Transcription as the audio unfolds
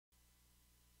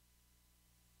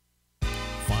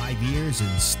5 years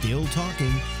and still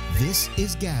talking. This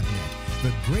is GabNet,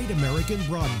 the Great American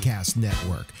Broadcast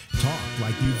Network. Talk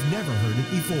like you've never heard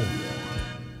it before.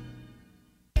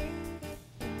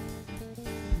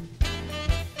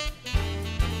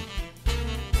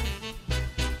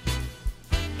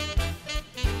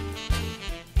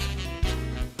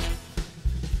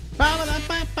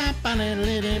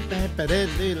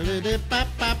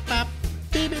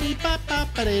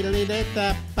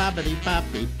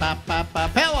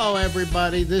 Hello,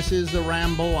 everybody. This is the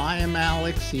Ramble. I am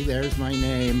Alex. See, there's my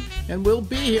name. And we'll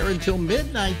be here until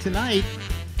midnight tonight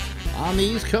on the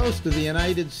East Coast of the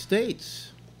United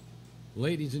States.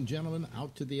 Ladies and gentlemen,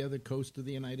 out to the other coast of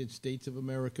the United States of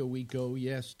America we go,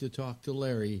 yes, to talk to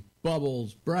Larry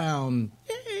Bubbles Brown.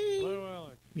 Yay! Hello,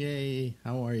 Alex. Yay.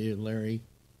 How are you, Larry?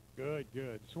 Good,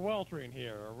 good. Sweltering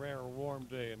here, a rare warm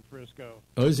day in Frisco.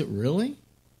 Oh, is it really?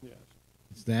 Yes.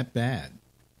 It's that bad.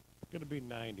 It's going to be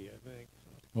 90, I think.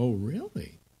 Oh,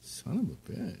 really? Son of a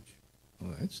bitch.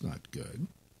 Well, that's not good.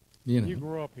 You know. You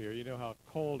grew up here. You know how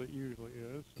cold it usually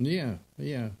is.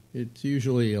 Yeah. It's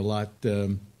usually a lot.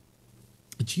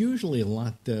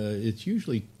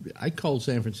 I call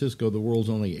San Francisco the world's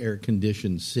only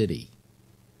air-conditioned city.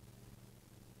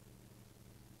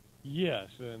 Yes,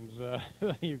 and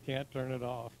you can't turn it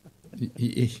off.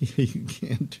 You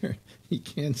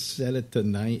can't set it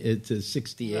to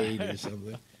 68 or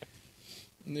something.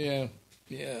 Yeah.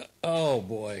 Oh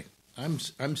boy, I'm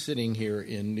sitting here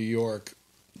in New York,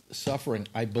 suffering,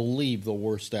 I believe, the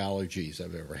worst allergies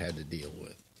I've ever had to deal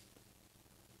with.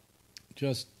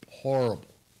 Just horrible.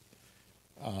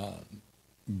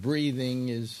 Breathing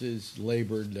is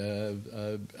labored.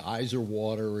 Eyes are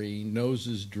watery. Nose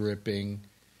is dripping.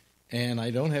 And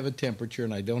I don't have a temperature,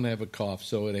 and I don't have a cough,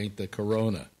 so it ain't the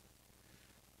corona.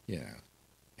 Yeah.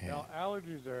 Now,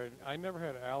 allergies I never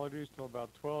had allergies till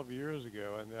about 12 years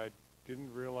ago, and I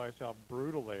didn't realize how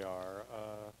brutal they are.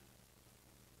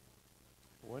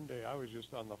 One day I was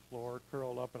just on the floor,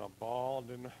 curled up in a ball,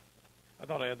 and I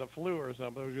thought I had the flu or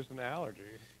something. It was just an allergy.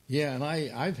 Yeah, and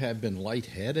I've been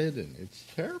lightheaded, and it's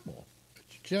terrible.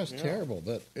 Just terrible.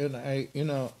 And I,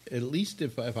 at least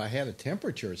if I had a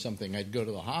temperature or something, I'd go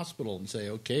to the hospital and say,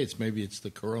 okay, maybe it's the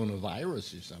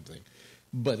coronavirus or something,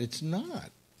 but it's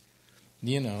not.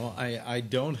 I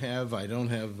don't have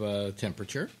a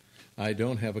temperature. I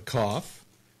don't have a cough.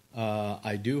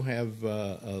 I do have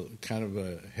a kind of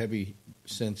a heavy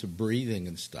sense of breathing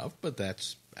and stuff, but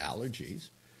that's allergies.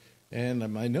 And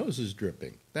my nose is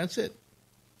dripping. That's it.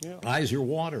 Yeah. Eyes are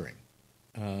watering.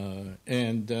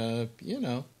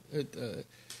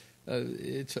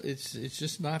 It's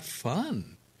just not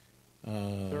fun.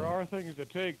 There are things to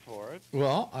take for it.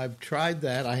 Well, I've tried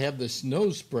that. I have this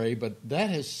nose spray, but that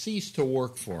has ceased to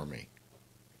work for me.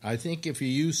 I think if you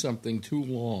use something too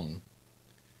long,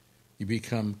 you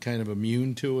become kind of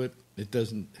immune to it. It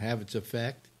doesn't have its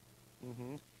effect.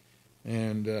 Mm-hmm.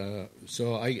 And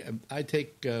so I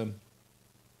take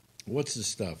what's the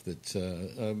stuff that's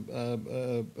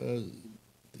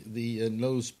the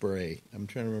nose spray. I'm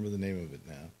trying to remember the name of it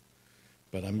now.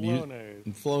 But I'm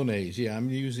Flonase. Yeah, I'm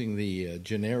using the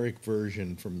generic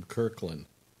version from Kirkland,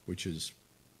 which is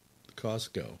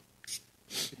Costco.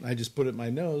 I just put it in my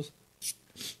nose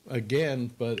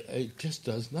again, but it just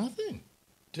does nothing.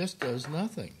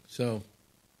 So,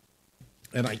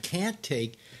 and I can't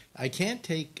take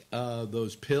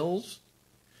those pills,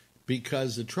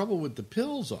 because the trouble with the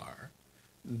pills are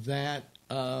that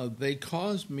they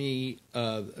cause me,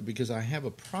 because I have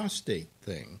a prostate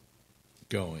thing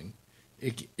going,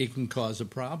 it can cause a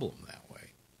problem that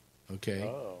way. Okay?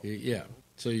 Oh. Yeah.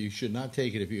 So you should not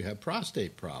take it if you have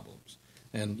prostate problems.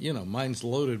 And, mine's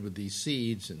loaded with these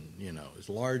seeds and, is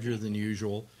larger than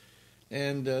usual.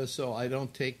 And so I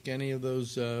don't take any of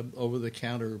those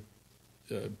over-the-counter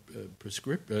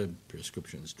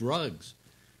prescriptions, drugs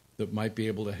that might be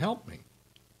able to help me.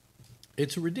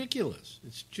 It's ridiculous.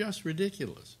 It's just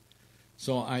ridiculous.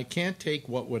 So I can't take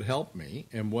what would help me,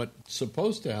 and what's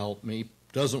supposed to help me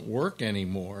doesn't work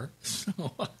anymore,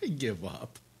 so I give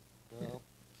up. Well,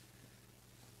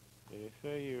 they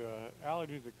say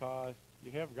allergies are caused,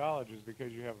 you have allergies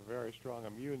because you have a very strong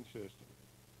immune system.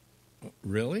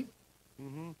 Really?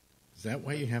 Mm-hmm. Is that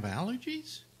why you have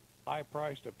allergies? High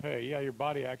price to pay. Yeah, your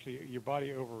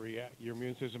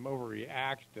immune system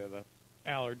overreacts to the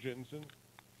allergens.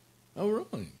 Oh,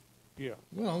 really? Yeah.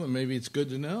 Well, then maybe it's good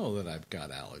to know that I've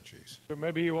got allergies. So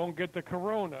maybe you won't get the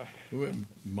corona.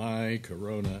 My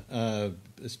corona.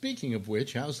 Speaking of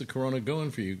which, how's the corona going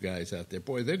for you guys out there?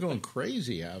 Boy, they're going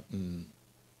crazy out in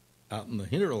the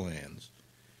hinterlands.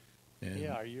 And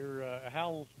yeah,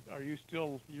 how are you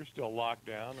still? You're still locked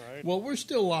down, right? Well, we're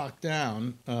still locked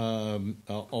down.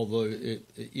 Although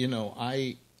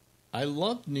I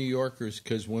love New Yorkers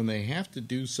because when they have to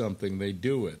do something, they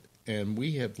do it. And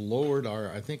we have lowered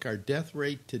I think our death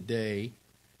rate today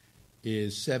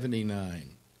is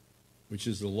 79, which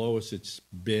is the lowest it's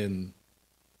been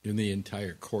in the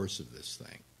entire course of this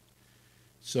thing.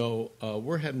 So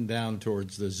we're heading down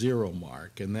towards the 0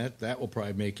 mark, and that will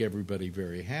probably make everybody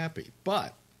very happy.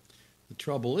 But the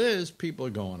trouble is, people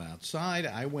are going outside.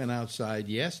 I went outside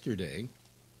yesterday,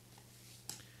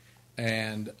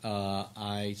 and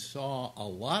I saw a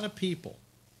lot of people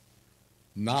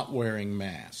not wearing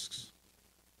masks.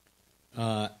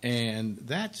 And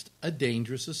that's a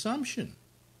dangerous assumption.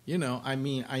 I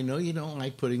know you don't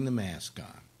like putting the mask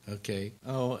on, okay?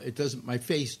 Oh, my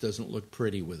face doesn't look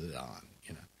pretty with it on.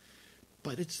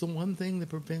 But it's the one thing that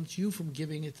prevents you from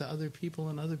giving it to other people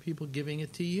and other people giving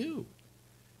it to you.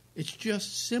 It's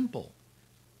just simple.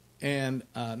 And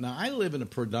now I live in a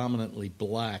predominantly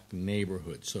black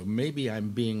neighborhood, so maybe I'm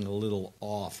being a little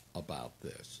off about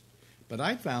this. But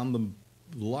I found the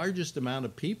largest amount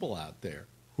of people out there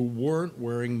who weren't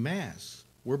wearing masks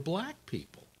were black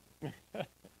people.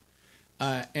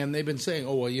 And they've been saying,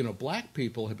 black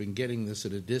people have been getting this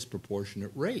at a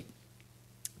disproportionate rate.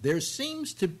 There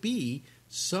seems to be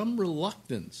some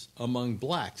reluctance among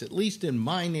blacks, at least in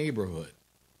my neighborhood,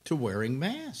 to wearing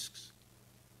masks.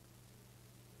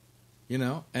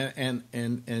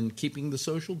 And keeping the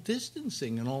social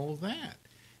distancing and all of that.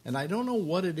 And I don't know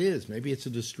what it is. Maybe it's a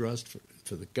distrust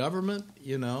for the government,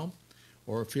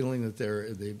 or a feeling that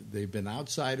they've been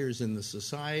outsiders in the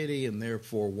society, and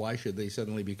therefore why should they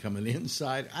suddenly become an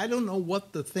insider? I don't know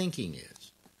what the thinking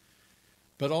is.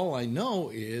 But all I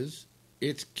know is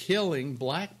it's killing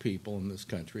black people in this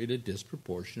country at a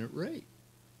disproportionate rate.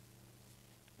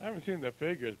 I haven't seen the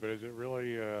figures, but is it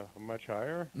really much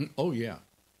higher? Oh, yeah.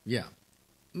 Yeah.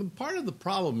 And part of the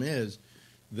problem is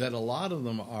that a lot of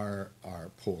them are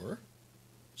poor,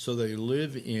 so they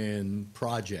live in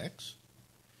projects,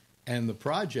 and the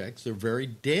projects are very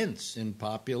dense in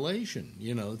population.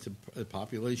 It's a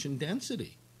population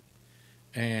density.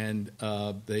 And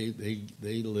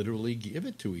they literally give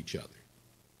it to each other.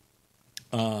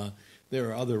 There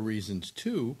are other reasons,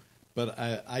 too, but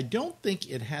I don't think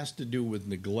it has to do with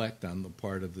neglect on the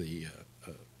part of the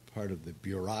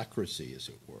bureaucracy, as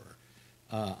it were.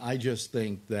 I just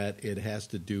think that it has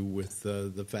to do with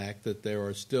the fact that there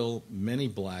are still many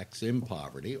blacks in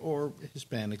poverty, or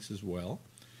Hispanics as well,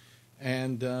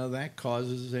 and that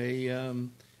causes a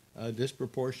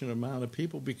disproportionate amount of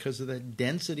people because of that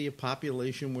density of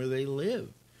population where they live.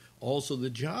 Also, the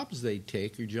jobs they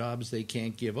take are jobs they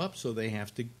can't give up, so they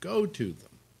have to go to them.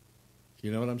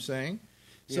 You know what I'm saying?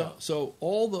 Yeah. So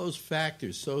all those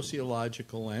factors,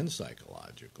 sociological and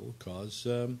psychological, cause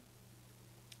a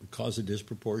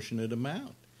disproportionate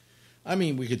amount. I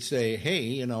mean, we could say,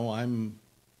 hey, I'm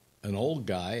an old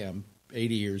guy, I'm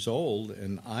 80 years old,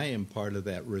 and I am part of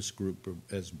that risk group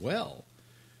as well.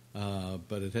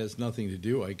 But it has nothing to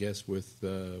do, I guess, with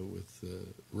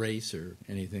race or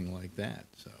anything like that.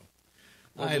 So.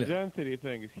 Well, the density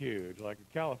thing is huge. Like in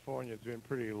California, it's been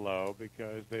pretty low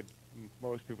because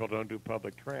most people don't do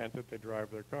public transit; they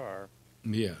drive their car.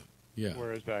 Yeah, yeah.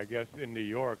 Whereas I guess in New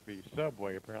York, the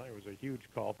subway apparently was a huge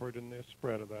culprit in this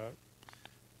spread of that.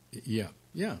 Yeah,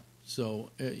 yeah.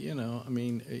 So I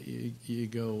mean, you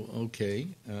go, okay,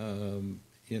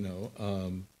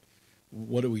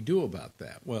 what do we do about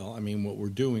that? Well, I mean,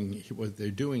 what they're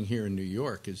doing here in New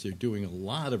York is they're doing a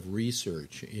lot of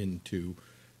research into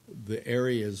the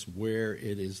areas where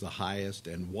it is the highest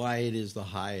and why it is the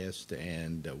highest,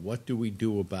 and what do we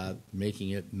do about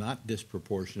making it not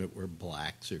disproportionate where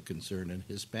blacks are concerned and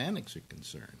Hispanics are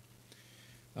concerned.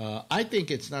 I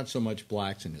think it's not so much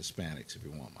blacks and Hispanics, if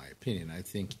you want my opinion. I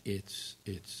think it's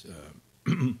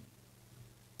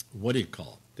what do you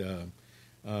call it?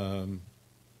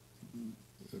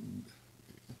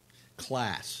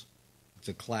 Class. It's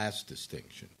a class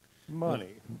distinction.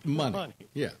 Money.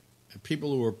 Yeah.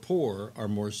 People who are poor are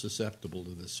more susceptible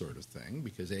to this sort of thing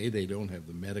because, A, they don't have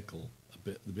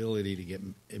the ability to get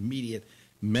immediate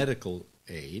medical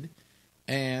aid,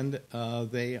 and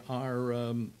they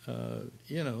are,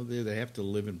 they have to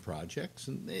live in projects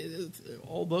and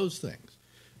all those things.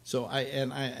 So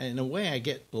in a way, I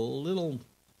get a little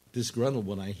disgruntled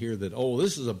when I hear that,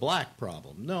 this is a black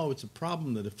problem. No, it's a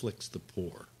problem that afflicts the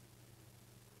poor.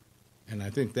 And I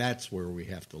think that's where we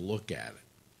have to look at it.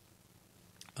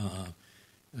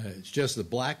 It's just the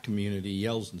black community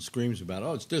yells and screams about,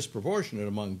 it's disproportionate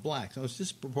among blacks. No, it's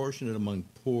disproportionate among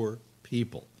poor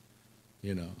people.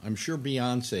 I'm sure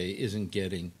Beyonce isn't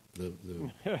getting the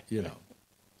you know,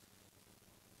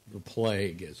 the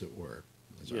plague, as it were,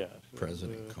 as our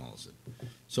president calls it.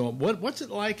 So what's it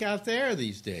like out there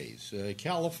these days?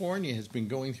 California has been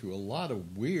going through a lot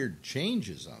of weird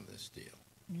changes on this deal.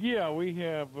 Yeah, we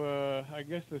have, I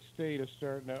guess the state is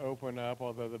starting to open up,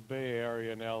 although the Bay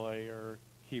Area and L.A. are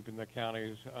keeping the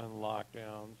counties on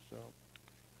lockdown. So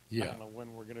I don't know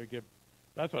when we're going to get,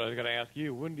 that's what I was going to ask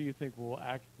you. When do you think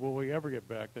will we ever get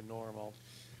back to normal?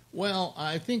 Well,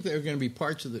 I think there are going to be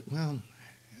parts of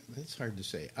that's hard to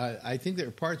say. I think there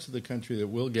are parts of the country that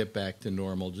will get back to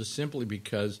normal just simply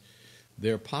because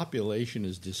their population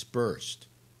is dispersed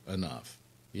enough.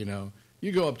 You know,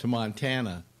 you go up to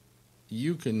Montana,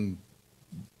 you can,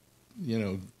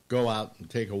 go out and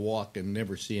take a walk and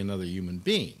never see another human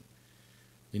being.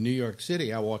 In New York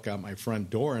City, I walk out my front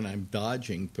door and I'm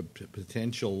dodging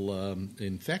potential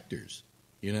infectors,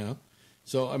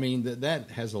 So, I mean,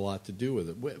 that has a lot to do with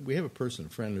it. We have a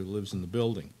friend who lives in the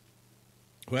building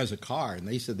who has a car, and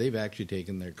they said they've actually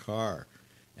taken their car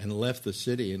and left the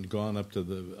city and gone up to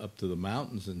the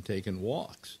mountains and taken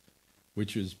walks,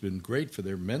 which has been great for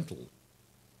their mental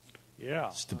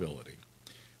stability.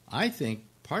 I think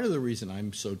part of the reason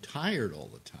I'm so tired all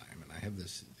the time, and I have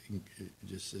this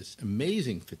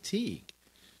amazing fatigue,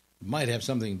 might have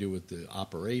something to do with the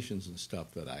operations and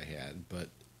stuff that I had, but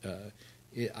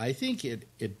I think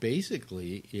it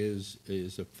basically is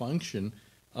a function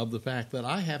of the fact that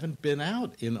I haven't been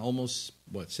out in almost,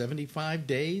 75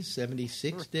 days,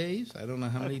 76 days? I don't know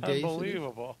how many days.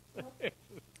 Unbelievable.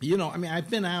 I've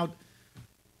been out,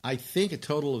 I think, a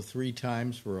total of 3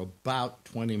 times for about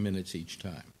 20 minutes each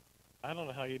time. I don't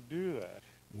know how you do that.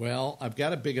 Well, I've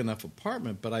got a big enough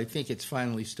apartment, but I think it's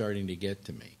finally starting to get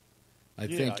to me. You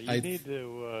need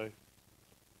to,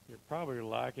 you're probably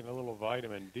lacking a little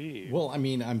vitamin D. Well,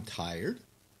 I'm tired.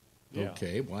 Yeah.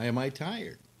 Okay, why am I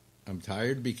tired? I'm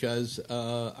tired because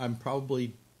I'm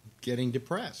probably getting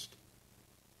depressed.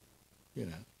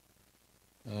 Don't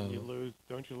you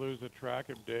lose the track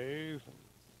of days?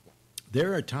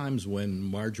 There are times when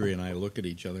Marjorie and I look at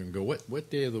each other and go, what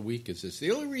day of the week is this?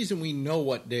 The only reason we know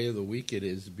what day of the week it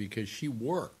is because she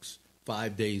works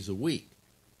 5 days a week,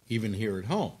 even here at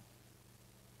home.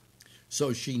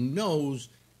 So she knows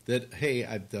that, hey,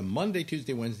 I've done Monday,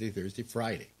 Tuesday, Wednesday, Thursday,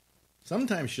 Friday.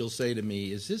 Sometimes she'll say to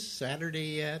me, is this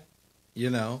Saturday yet?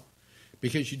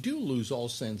 Because you do lose all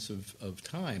sense of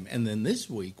time. And then this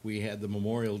week we had the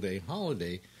Memorial Day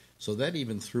holiday, so that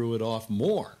even threw it off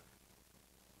more.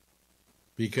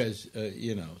 Because,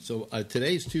 so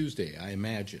today's Tuesday, I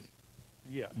imagine.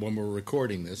 Yeah. When we're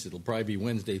recording this, it'll probably be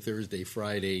Wednesday, Thursday,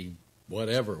 Friday,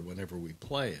 whatever, whenever we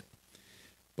play it.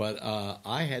 But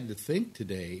I had to think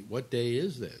today, what day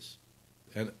is this?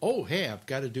 And, hey, I've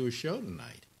got to do a show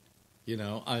tonight.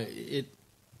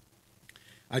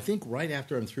 I think right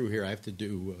after I'm through here, I have to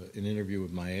do an interview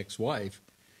with my ex-wife.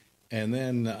 And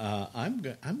then I'm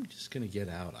just going to get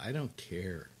out. I don't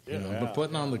care. I'm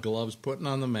putting on the gloves, putting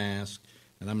on the mask,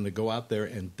 and I'm going to go out there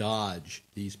and dodge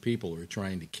these people who are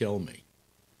trying to kill me.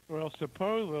 Well, of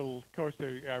course,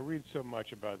 I read so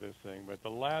much about this thing, but the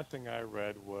last thing I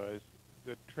read was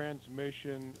the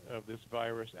transmission of this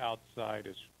virus outside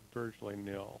is virtually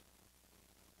nil.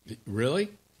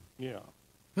 Really? Yeah.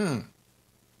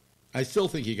 I still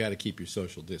think you got to keep your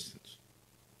social distance.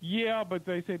 Yeah, but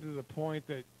they say to the point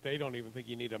that they don't even think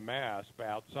you need a mask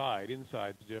outside.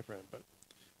 Inside's different, but.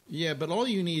 Yeah, but all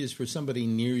you need is for somebody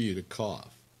near you to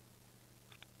cough.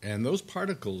 And those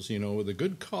particles, with a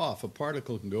good cough, a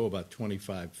particle can go about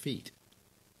 25 feet.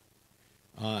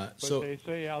 But they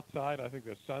say outside, I think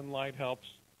the sunlight helps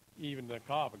even the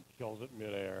cough and kills it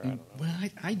midair. I don't know.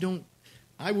 Well,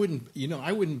 I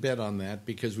wouldn't bet on that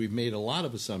because we've made a lot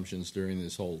of assumptions during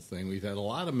this whole thing. We've had a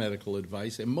lot of medical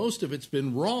advice, and most of it's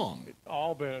been wrong. It's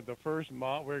all been the first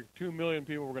model where 2 million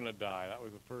people were going to die. That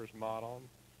was the first model.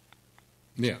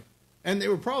 Yeah. And they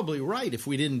were probably right if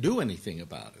we didn't do anything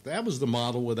about it. That was the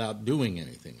model without doing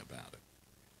anything about it.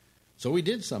 So we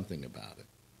did something about it,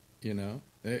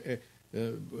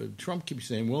 Trump keeps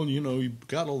saying, well, you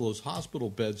got all those hospital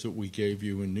beds that we gave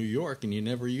you in New York and you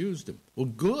never used them. Well,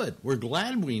 good. We're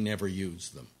glad we never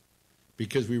used them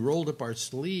because we rolled up our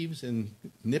sleeves and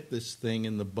nipped this thing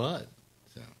in the bud.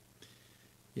 So,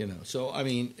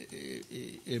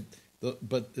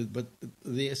 but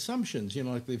the assumptions,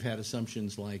 like they've had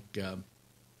assumptions like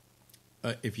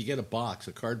if you get a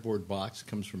cardboard box, it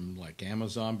comes from like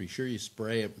Amazon, be sure you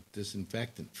spray it with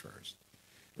disinfectant first.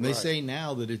 And they say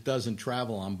now that it doesn't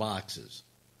travel on boxes.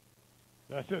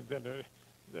 I think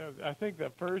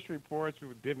the first reports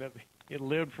it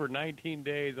lived for 19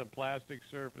 days on plastic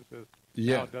surfaces.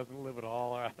 Now it doesn't live at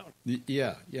all out.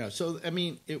 Yeah. So I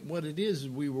mean, what it is,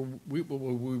 we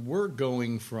were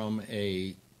going from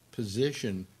a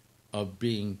position of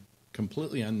being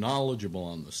completely unknowledgeable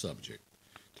on the subject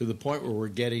to the point where we're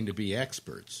getting to be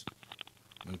experts.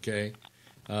 Okay,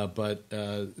 but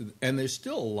there's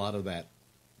still a lot of that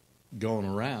going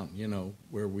around,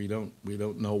 where we don't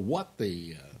know what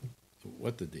the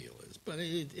deal is. But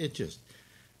it just,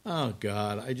 oh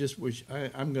God, I just wish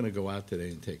I'm going to go out today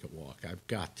and take a walk. I've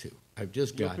got to. I've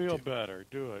just got to. You'll feel better.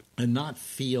 Do it. And not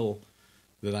feel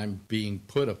that I'm being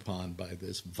put upon by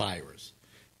this virus.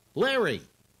 Larry,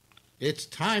 it's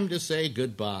time to say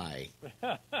goodbye.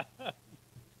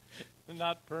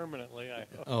 Not permanently, I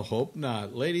hope. I hope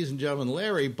not. Ladies and gentlemen,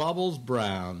 Larry Bubbles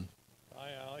Brown. Bye,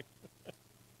 Alex.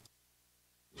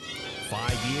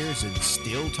 5 years and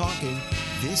still talking.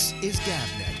 This is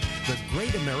GabNet, the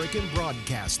Great American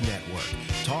Broadcast Network.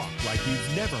 Talk like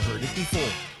you've never heard it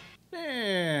before.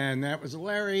 And that was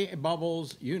Larry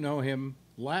Bubbles. You know him.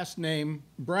 Last name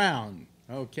Brown.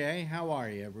 Okay, how are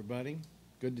you, everybody?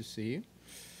 Good to see you.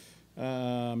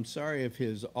 I'm sorry if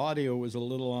his audio was a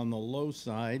little on the low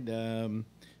side.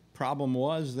 Problem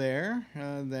was there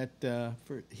that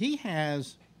he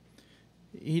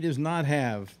does not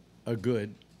have a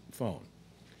good phone.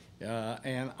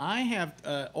 And I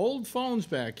have old phones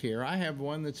back here. I have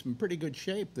one that's in pretty good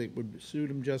shape that would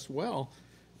suit him just well.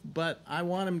 But I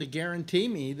want him to guarantee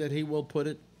me that he will put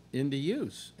it into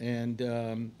use. And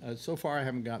so far I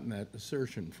haven't gotten that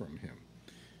assertion from him.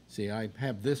 See, I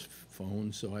have this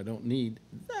phone, so I don't need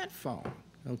that phone,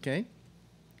 okay?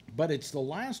 But it's the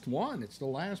last one. It's the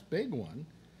last big one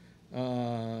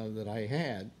that I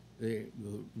had. The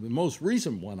most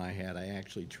recent one I had, I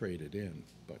actually traded in.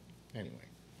 But anyway,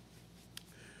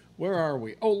 where are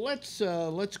we? Oh, let's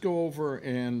go over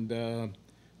and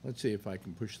let's see if I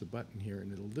can push the button here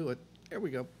and it'll do it. There we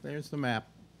go. There's the map,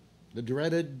 the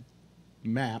dreaded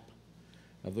map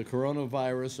of the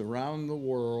coronavirus around the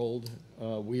world.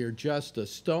 We are just a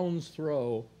stone's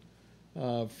throw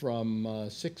from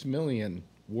 6 million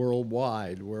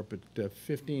worldwide. We're up at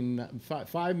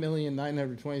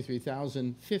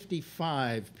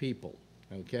 5,923,055 people,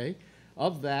 okay?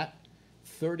 Of that,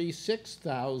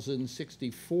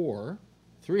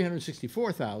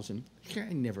 364,000,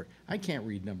 I can't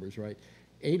read numbers right,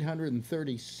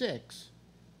 836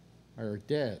 are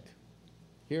dead.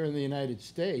 Here in the United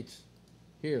States,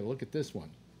 here, look at this one.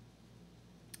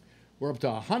 We're up to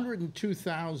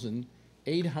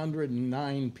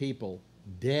 102,809 people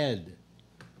dead.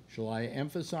 Shall I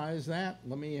emphasize that?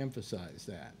 Let me emphasize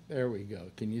that. There we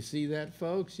go. Can you see that,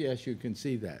 folks? Yes, you can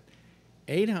see that.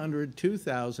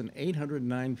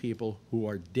 802,809 people who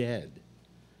are dead,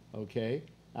 okay,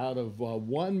 out of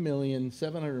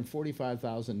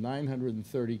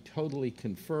 1,745,930 totally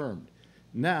confirmed.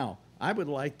 Now, I would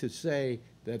like to say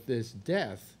that this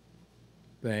death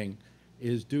thing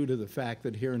is due to the fact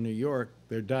that here in New York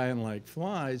they're dying like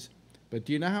flies. But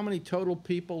do you know how many total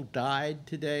people died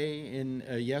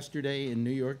yesterday in New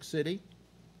York City?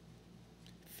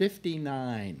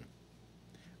 59.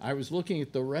 I was looking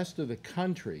at the rest of the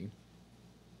country,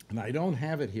 and I don't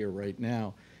have it here right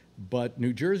now, but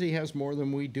New Jersey has more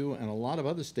than we do, and a lot of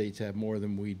other states have more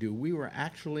than we do. We were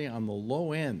actually on the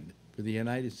low end for the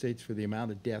United States for the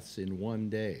amount of deaths in one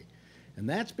day. And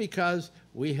that's because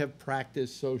we have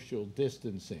practiced social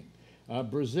distancing.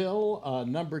 Brazil,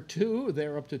 number 2,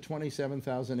 they're up to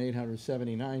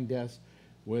 27,879 deaths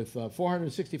with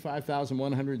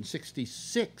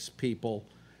 465,166 people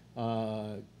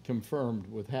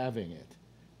confirmed with having it.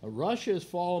 Russia has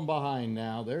fallen behind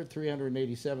now. They're at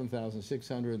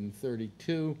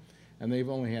 387,632, and they've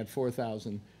only had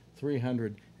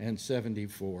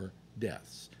 4,374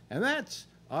 deaths. And that's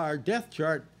our death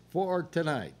chart for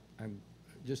tonight. I'm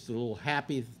just a little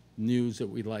happy news that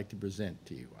we'd like to present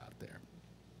to you out there.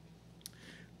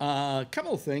 A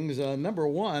couple of things. Number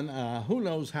one, who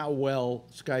knows how well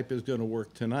Skype is going to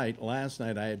work tonight. Last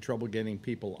night I had trouble getting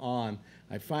people on.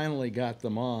 I finally got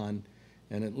them on,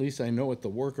 and at least I know what the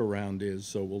workaround is,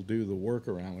 so we'll do the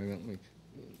workaround. I'm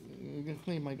going to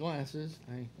clean my glasses.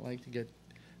 I like to get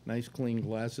nice clean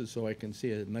glasses so I can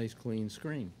see a nice clean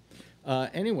screen.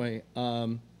 Anyway,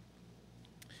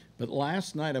 but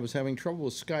last night I was having trouble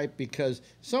with Skype because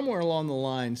somewhere along the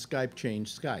line Skype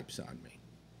changed Skypes on me.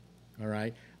 All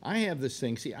right? I have this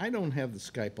thing. See, I don't have the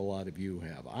Skype a lot of you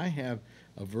have. I have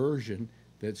a version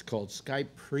that's called Skype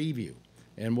Preview.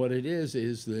 And what it is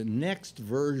the next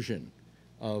version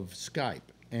of Skype.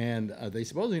 And they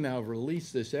supposedly now have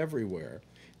released this everywhere.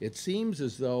 It seems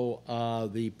as though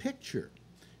the picture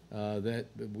that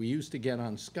we used to get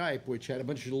on Skype, which had a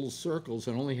bunch of little circles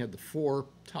and only had the 4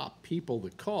 top people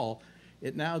to call,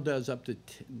 it now does up to,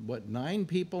 9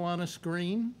 people on a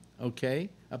screen? Okay,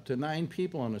 up to 9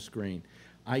 people on a screen.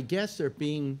 I guess they're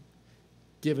being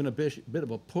given a bit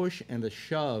of a push and a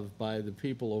shove by the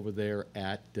people over there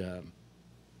at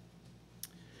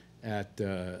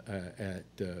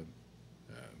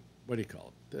what do you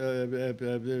call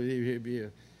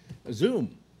it?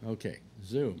 Zoom. Okay,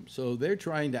 Zoom. So they're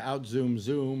trying to out-Zoom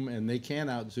Zoom, and they can't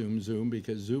out-Zoom Zoom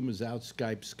because Zoom is out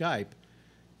Skype,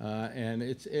 and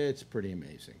it's pretty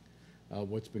amazing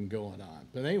what's been going on.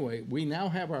 But anyway, we now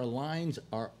have our lines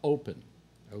are open,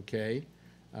 okay?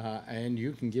 And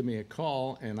you can give me a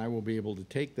call, and I will be able to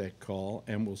take that call,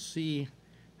 and we'll see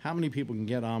how many people can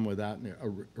get on without a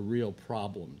real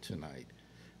problem tonight.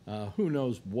 Who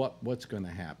knows what's going to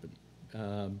happen.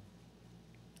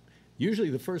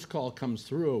 Usually the first call comes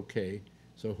through okay,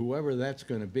 so whoever that's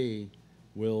going to be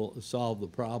will solve the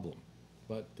problem.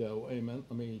 But wait a minute,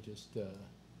 let me just, I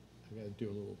got to do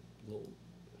a little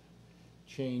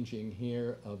changing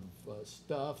here of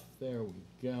stuff. There we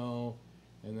go.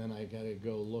 And then I got to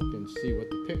go look and see what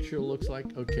the picture looks like.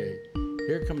 Okay,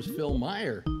 here comes Phil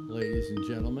Meyer, ladies and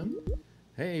gentlemen.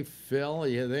 Hey, Phil, are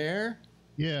you there?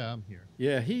 Yeah, I'm here.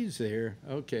 Yeah, he's there.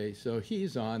 Okay, so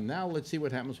he's on. Now let's see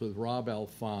what happens with Rob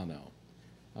Alfano.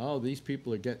 Oh, these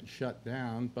people are getting shut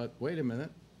down, but wait a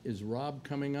minute. Is Rob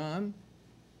coming on?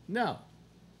 No.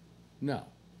 No.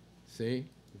 See?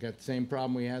 We got the same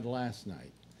problem we had last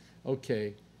night.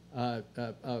 Okay. Brian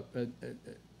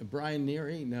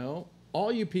Neary, no.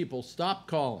 All you people, stop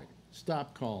calling.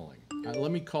 Stop calling.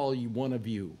 Let me call you, one of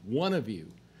you. One of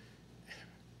you.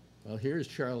 Well, here's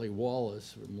Charlie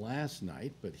Wallace from last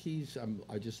night, but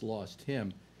I just lost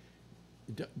him.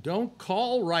 Don't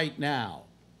call right now,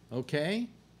 okay?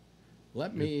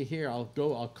 Let me here.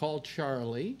 I'll call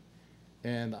Charlie,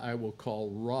 and I will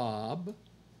call Rob,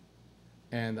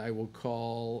 and I will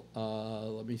call.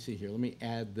 Let me see here. Let me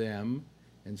add them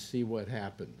and see what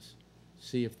happens.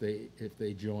 See if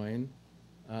they join.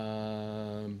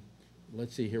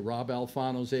 Let's see here. Rob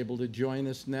Alfano's able to join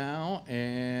us now,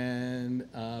 and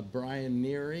Brian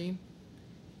Neary,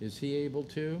 is he able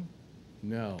to?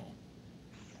 No.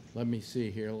 Let me see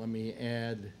here. Let me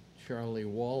add Charlie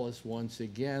Wallace once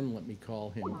again. Let me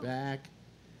call him back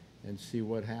and see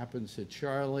what happens to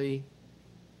Charlie.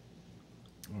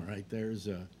 All right, there's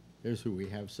who we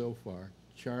have so far.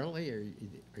 Charlie, are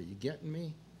you getting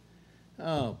me?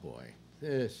 Oh boy,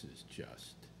 this is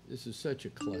such a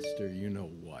cluster. You know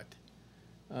what?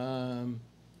 I'm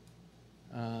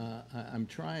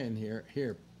trying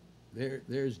here.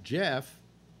 There's Jeff,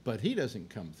 but he doesn't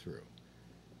come through.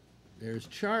 There's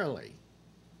Charlie,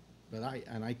 but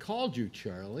I called you,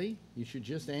 Charlie. You should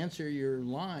just answer your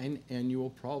line, and you will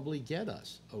probably get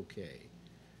us. Okay.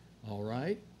 All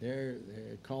right. They're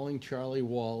calling Charlie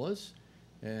Wallace,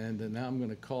 and now I'm going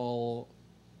to call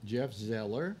Jeff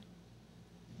Zeller.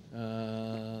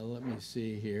 Let me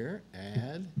see here.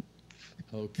 Add.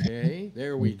 Okay,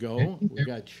 there we go. We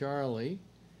got Charlie,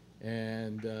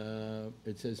 and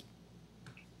it says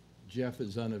Jeff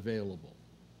is unavailable.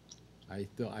 I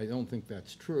don't think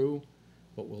that's true,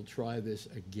 but we'll try this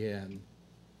again.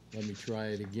 Let me try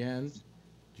it again.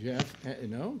 Jeff,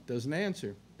 no, doesn't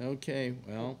answer. Okay,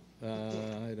 well,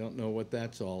 I don't know what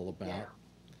that's all about.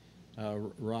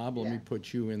 Rob, let me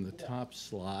put you in the top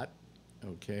slot.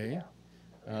 Okay.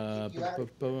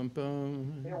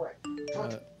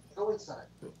 Go inside.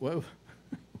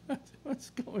 What's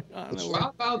going on?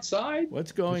 Swap outside?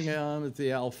 What's going on at the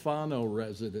Alfano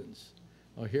residence?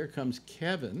 Oh, here comes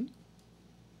Kevin.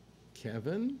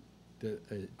 Kevin?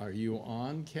 Are you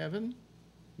on, Kevin?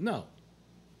 No.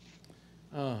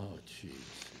 Oh, jeez.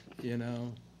 You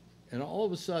know, and all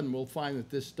of a sudden we'll find that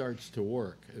this starts to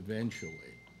work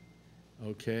eventually.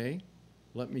 Okay?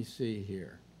 Let me see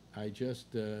here. I just,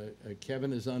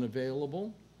 Kevin is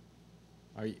unavailable.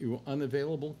 Are you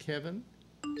unavailable, Kevin?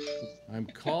 I'm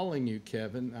calling you,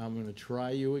 Kevin. I'm going to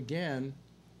try you again.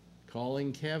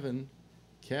 Calling Kevin.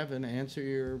 Kevin, answer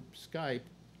your Skype.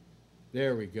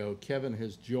 There we go. Kevin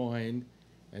has joined.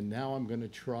 And now I'm going to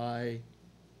try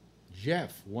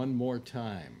Jeff one more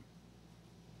time.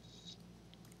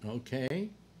 Okay.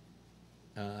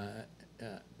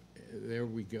 There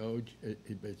we go.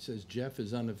 It says Jeff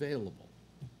is unavailable.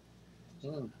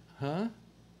 Huh?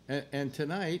 And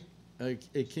tonight...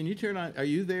 can you turn on, are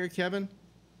you there, Kevin?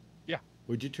 Yeah.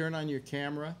 Would you turn on your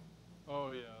camera?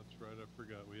 Oh, yeah, that's right. I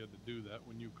forgot. We had to do that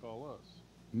when you call us.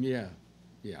 Yeah.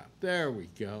 Yeah. There we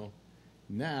go.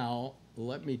 Now,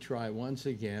 let me try once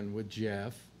again with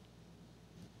Jeff.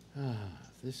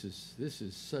 This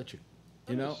is such a,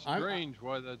 you know, strange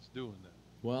why that's doing that.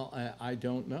 Well, I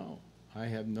don't know. I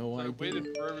have no idea. I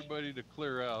waited for everybody to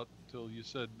clear out till you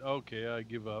said, okay, I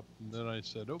give up. And then I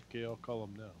said, okay, I'll call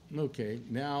him now. Okay,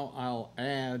 now I'll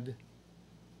add,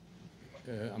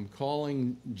 I'm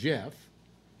calling Jeff,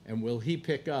 and will he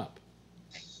pick up?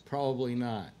 Probably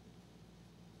not.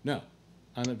 No,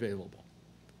 unavailable.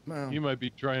 Well, you might be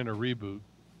trying to reboot.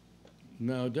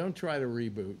 No, don't try to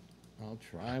reboot. I'll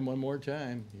try him one more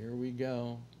time. Here we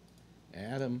go.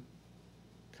 Adam,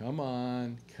 come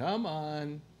on, come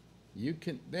on. You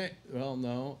can, well,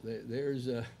 no, there's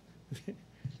a,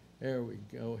 there we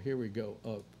go, here we go.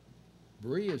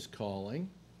 Bree is calling,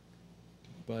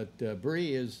 but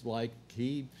Bree is like,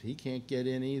 he can't get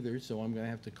in either, so I'm going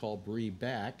to have to call Bree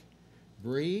back.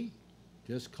 Bree,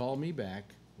 just call me back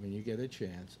when you get a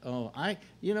chance. Oh,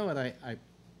 you know what, let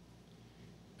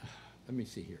me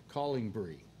see here. Calling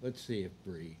Bree. Let's see if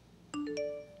Bree.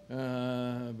 I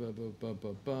don't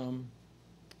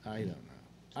know.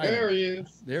 There he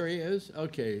is. There he is.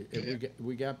 Okay,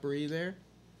 we got Bree there.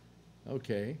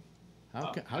 Okay.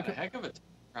 How a heck of a time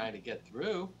trying to get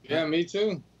through. Yeah, me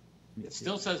too. It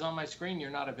still says on my screen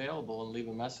you're not available and leave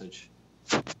a message.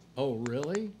 Oh,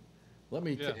 really? Let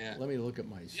me look at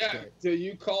my Skype. Yeah, till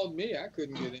you called me, I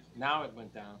couldn't get in. Now it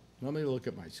went down. Let me look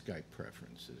at my Skype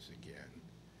preferences again.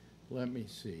 Let me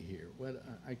see here. What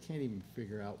I can't even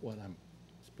figure out what I'm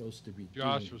supposed to be doing.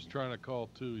 Josh was trying to call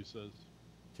too, he says.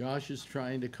 Josh is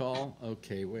trying to call?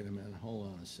 Okay, wait a minute. Hold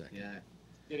on a second. Yeah,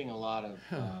 getting a lot of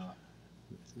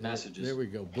messages. There we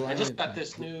go. Brian, I just got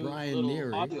this new little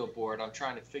Neary. audio board I'm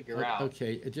trying to figure out.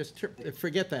 Okay, just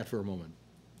forget that for a moment.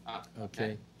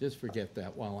 Okay. Just forget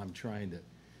that while I'm trying to.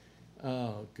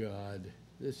 Oh God,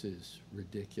 this is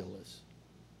ridiculous.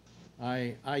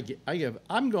 I'm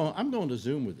going to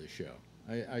Zoom with this show.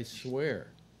 I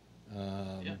swear.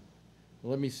 Yeah.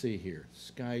 Let me see here.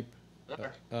 Skype.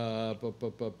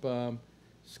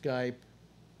 Skype.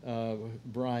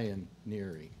 Brian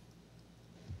Neary.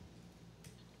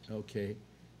 Okay,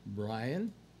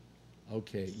 Brian.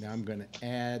 Okay, now I'm going to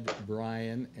add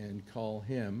Brian and call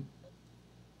him.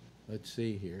 Let's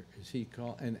see here. Is he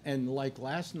call? And like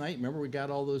last night, remember we got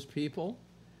all those people?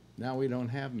 Now we don't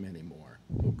have them anymore.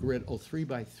 Grid.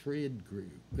 3x3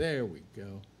 group. There we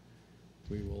go.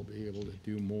 We will be able to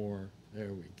do more.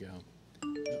 There we go.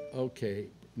 Okay.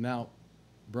 Now,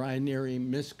 Brian Neary,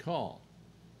 missed call.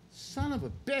 Son of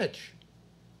a bitch.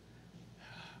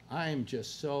 I'm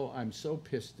so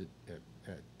pissed at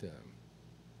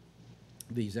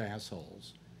these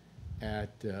assholes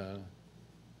at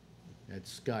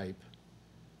Skype.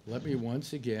 Let me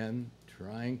once again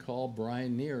try and call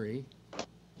Brian Neary.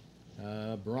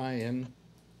 Brian.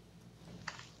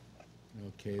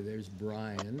 Okay, there's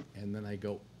Brian, and then I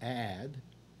go add.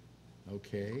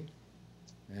 Okay,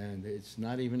 and it's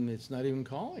not even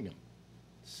calling him.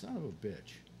 Son of a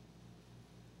bitch.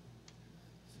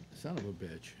 Son of a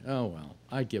bitch. Oh well,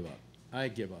 I give up. I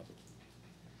give up.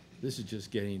 This is just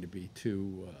getting to be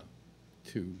too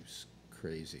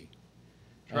crazy.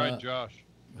 Try Josh.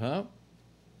 Huh?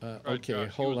 Okay,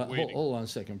 Josh. hold on a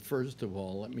second. First of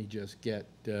all, let me just get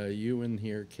you in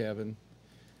here, Kevin.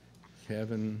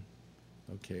 Kevin,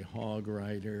 okay, Hog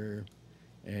Rider,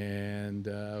 and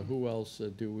who else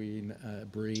do we?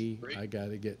 Bree. I got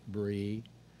to get Bree.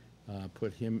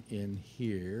 Put him in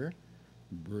here.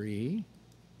 Bree.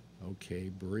 Okay,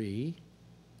 Bree.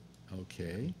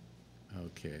 Okay.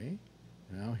 Okay.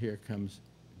 Now here comes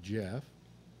Jeff.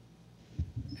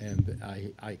 And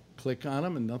I click on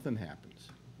him and nothing happens.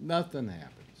 Nothing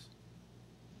happens.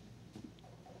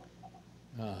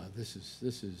 This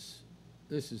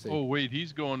is. Oh wait,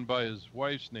 he's going by his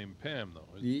wife's name, Pam,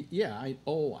 though. Yeah. You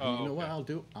know okay. what I'll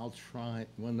do? I'll try.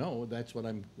 Well, no, that's what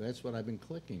I've been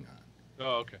clicking on.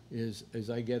 Oh, okay. Is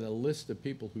I get a list of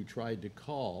people who tried to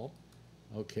call.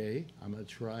 Okay, I'm gonna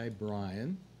try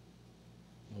Brian.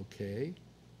 Okay,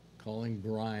 calling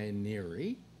Brian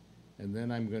Neary. And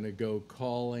then I'm going to go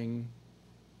calling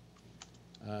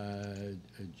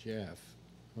Jeff.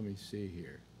 Let me see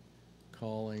here.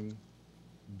 Calling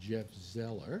Jeff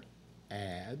Zeller.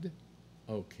 Add.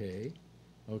 Okay.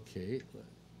 Okay.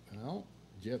 Well,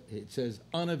 Jeff, it says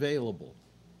unavailable.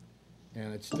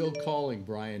 And it's still calling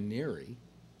Brian Neary.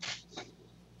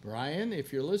 Brian,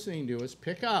 if you're listening to us,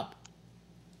 pick up.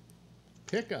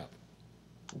 Pick up.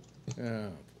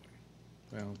 Oh,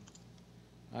 boy. Well,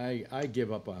 I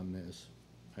give up on this.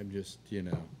 I'm just,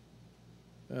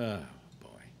 oh,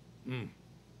 boy.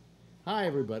 Hi,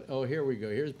 everybody. Oh, here we go.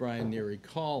 Here's Brian Neary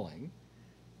calling.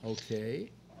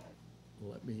 Okay.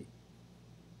 Let me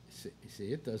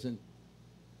see. It doesn't.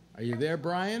 Are you there,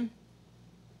 Brian?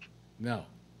 No.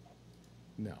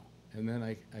 No. And then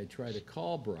I try to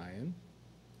call Brian,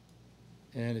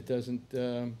 and it doesn't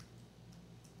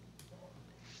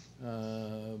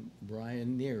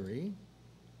Brian Neary.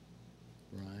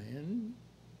 Brian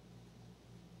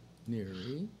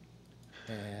Neary.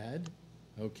 Add.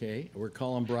 Okay, we're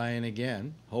calling Brian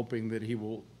again, hoping that he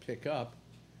will pick up.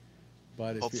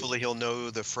 But if hopefully he'll know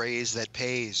the phrase that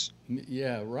pays.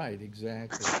 Yeah, right,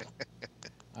 exactly.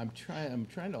 I'm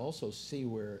trying to also see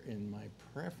where in my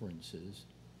preferences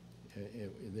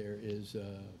there is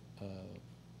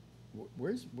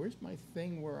where's my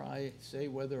thing where I say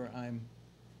whether I'm.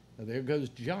 Oh, there goes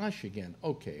Josh again.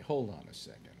 Okay, hold on a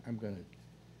second. I'm gonna.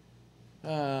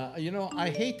 I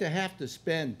hate to have to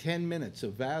spend 10 minutes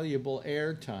of valuable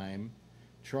airtime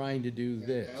trying to do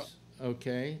this.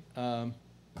 Okay.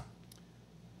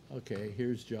 Okay,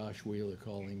 here's Josh Wheeler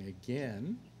calling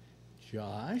again.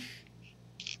 Josh?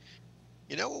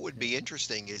 You know what would be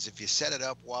interesting is if you set it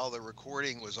up while the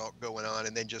recording was all going on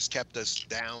and then just kept us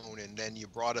down and then you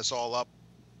brought us all up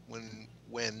when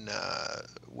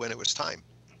it was time.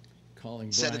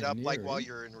 Calling Set Brian it up Neary. like while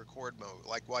you're in record mode,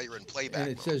 like while you're in playback And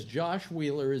it mode. says Josh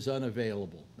Wheeler is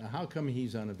unavailable. Now, how come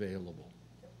he's unavailable?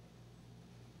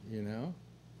 You know?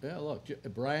 Yeah, look,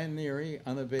 Brian Neary,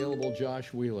 unavailable,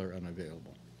 Josh Wheeler,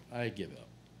 unavailable. I give up.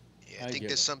 Yeah, I think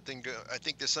there's something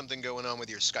going on with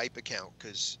your Skype account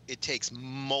because it takes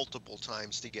multiple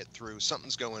times to get through.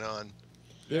 Something's going on.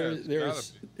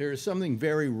 There's something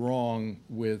very wrong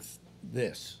with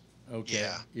this. Okay.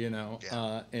 Yeah. You know,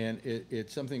 Yeah. and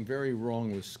it's something very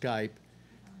wrong with Skype,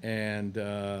 and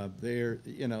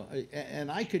and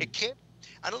I could. It can't.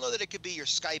 I don't know that it could be your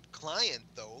Skype client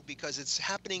though, because it's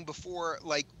happening before.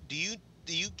 Like, do you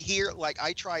hear? Like,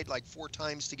 I tried like 4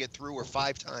 times to get through, or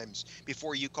 5 times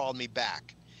before you called me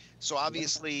back. So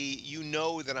obviously, you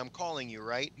know that I'm calling you,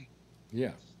 right?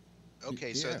 Yeah. Okay,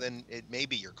 Yeah. so then it may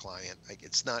be your client. Like,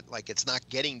 it's not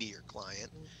getting to your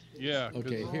client. Yeah.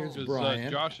 Okay, here's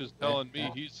Brian. Josh is telling me,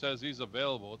 he says he's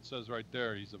available. It says right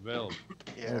there he's available.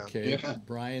 Yeah. Okay,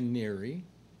 Brian Neary.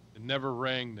 It never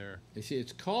rang there. You see,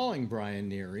 it's calling Brian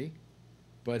Neary,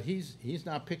 but he's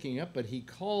not picking up, but he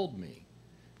called me.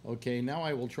 Okay, now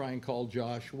I will try and call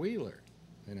Josh Wheeler,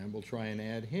 and I will try and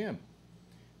add him.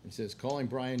 It says calling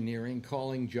Brian Neary and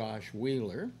calling Josh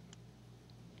Wheeler.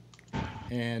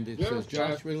 And it says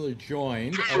Josh Wheeler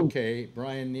joined. Okay,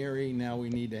 Brian Neary, now we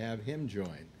need to have him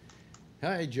join.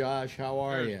 Hi, Josh, how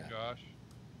are you? Josh.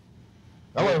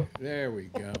 Hello. There we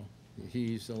go.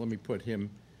 Let me put him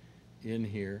in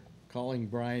here. Calling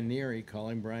Brian Neary.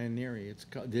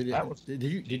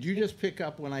 Did you just pick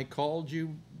up when I called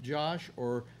you, Josh,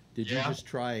 or did you just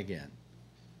try again?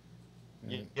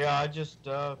 Yeah, I just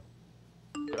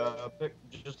picked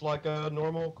just like a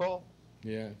normal call.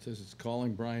 Yeah, it says it's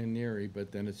calling Brian Neary,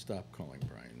 but then it stopped calling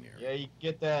Brian Neary. Yeah, you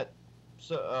get that.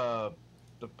 The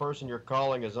person you're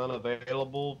calling is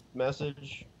unavailable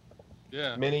message.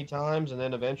 Yeah. Many times, and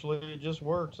then eventually it just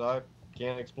works. I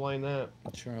can't explain that.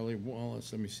 Charlie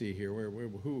Wallace. Let me see here.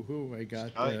 Who I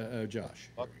got? Josh.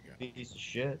 There we go. Piece of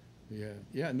shit.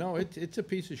 Yeah. No, it's a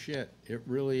piece of shit. It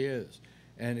really is.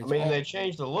 And it's they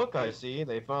changed the look. I see.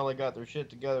 They finally got their shit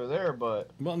together there,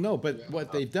 but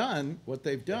what they've done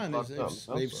is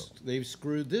they've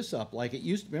screwed this up like it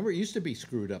used. Remember, it used to be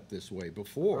screwed up this way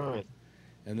before. Right.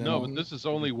 And then But this is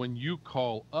only when you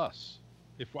call us.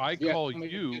 If I call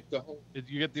you,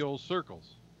 you get the old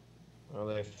circles. Well,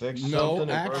 they fixed no,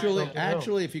 something.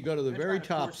 actually, if you go to the very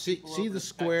top, see the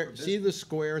square. See the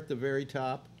square at the very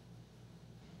top.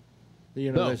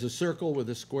 There's a circle with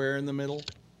a square in the middle.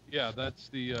 Yeah, that's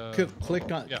the.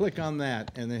 Click on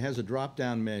that, and it has a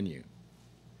drop-down menu.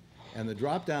 And the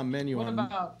drop-down menu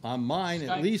on mine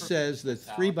at least says that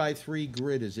 3x3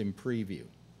 grid is in preview.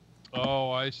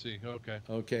 Oh, I see. Okay.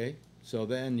 Okay, so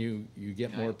then you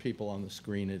get more people on the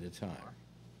screen at a time.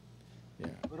 Yeah.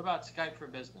 What about Skype for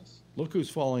Business? Look who's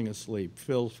falling asleep.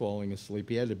 Phil's falling asleep.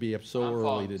 He had to be up so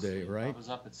early today, right? I was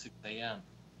up at 6 a.m.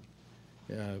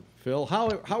 Yeah, Phil, how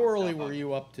early were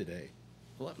you up today?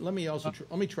 Let me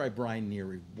try Brian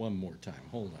Neary one more time.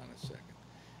 Hold on a second,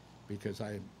 because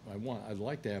I'd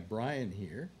like to have Brian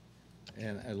here,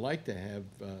 and I'd like to have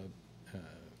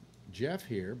Jeff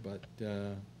here, but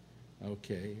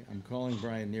okay, I'm calling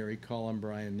Brian Neary. Calling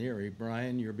Brian Neary.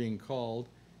 Brian, you're being called,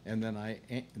 and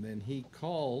then he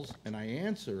calls, and I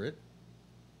answer it,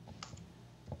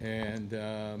 and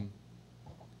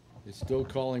it's still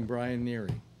calling Brian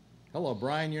Neary. Hello,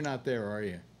 Brian. You're not there, are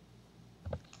you?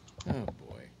 Oh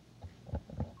boy,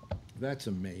 that's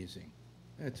amazing.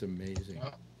 That's amazing.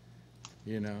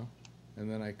 And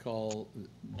then I call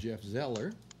Jeff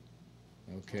Zeller.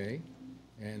 Okay,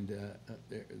 and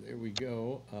there we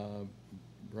go.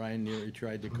 Brian Neary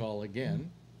tried to call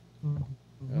again.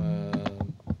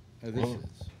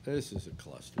 This is a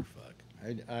clusterfuck.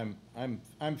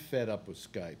 I'm fed up with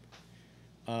Skype.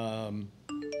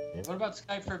 What about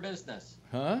Skype for Business?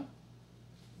 Huh?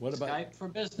 What about Skype for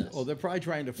Business? Oh, they're probably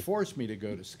trying to force me to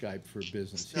go to Skype for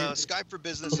Business. No, Skype for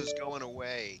Business is going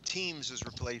away. Teams is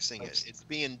replacing it. It's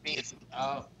being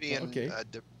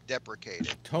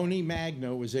deprecated. Tony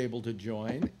Magno was able to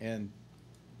join, and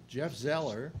Jeff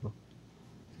Zeller,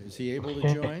 is he able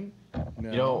to join?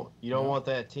 No. You don't want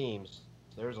that Teams.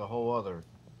 There's a whole other.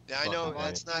 Yeah, I know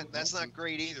that's not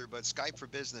great either. But Skype for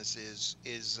Business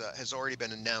has already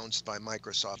been announced by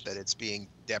Microsoft that it's being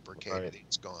deprecated. Right.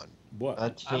 It's gone. What?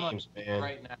 That Teams, man.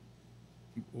 Right now.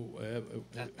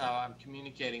 That's how I'm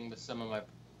communicating with some of my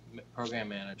program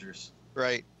managers.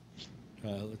 Right.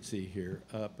 Let's see here.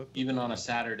 Even on a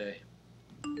Saturday.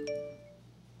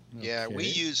 Yeah, we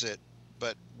Okay. use it,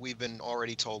 but we've been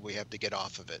already told we have to get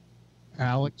off of it.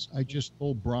 Alex, I just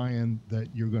told Brian that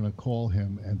you're going to call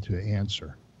him and to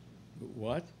answer.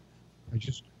 What? I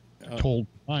just told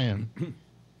Brian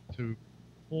to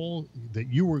call, that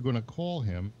you were going to call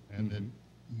him, and then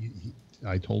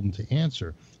I told him to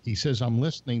answer. He says, I'm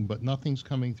listening, but nothing's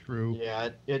coming through. Yeah,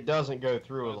 it doesn't go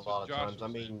through That's a lot what of Josh times. I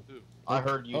was mean, saying, too. I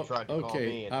heard you tried to call Okay,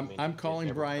 me. And, I'm it calling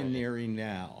never Brian connected. Neary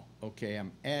now. Okay,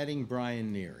 I'm adding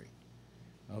Brian Neary.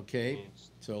 Okay,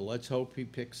 so let's hope he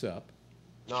picks up.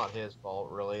 Not his fault,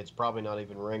 really. It's probably not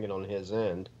even ringing on his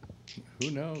end.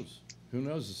 Who knows? Who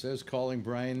knows? It says calling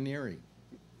Brian Neary.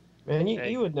 Man,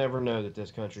 you would never know that this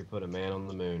country put a man on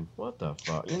the moon. What the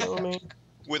fuck? You know what I mean?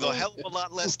 With a hell of a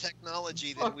lot less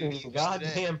technology than we use Fucking today.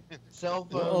 goddamn cell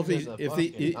phones. Well,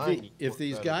 and if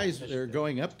these guys that are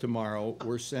going up tomorrow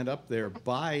were sent up there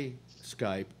by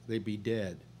Skype, they'd be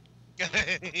dead.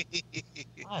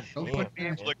 God Don't damn, be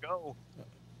able to go.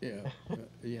 Yeah,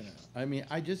 you know. I mean,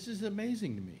 this is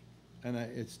amazing to me, and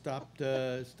it stopped.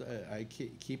 I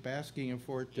keep asking him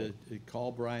for it to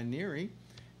call Brian Neary,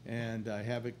 and I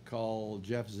have it call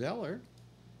Jeff Zeller.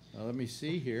 Let me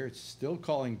see here. It's still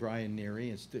calling Brian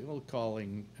Neary and still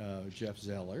calling Jeff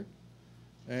Zeller,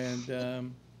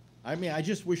 and I mean, I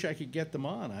just wish I could get them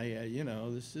on. You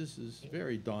know, this is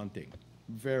very daunting,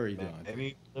 very daunting.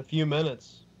 Maybe a few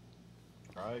minutes.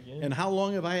 Try again. And how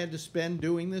long have I had to spend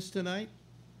doing this tonight?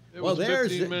 It was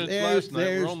 15 minutes last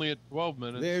night. We're only at 12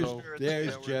 minutes.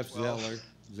 There's Jeff Zeller.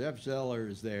 Jeff Zeller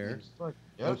is there. Yes,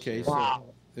 Okay, sir.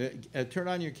 so turn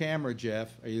on your camera, Jeff.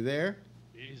 Are you there?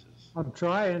 Jesus. I'm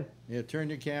trying. Yeah, turn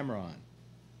your camera on.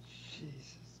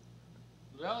 Jesus.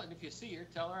 Well, and if you see her,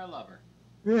 tell her I love her.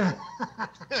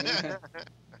 Yeah.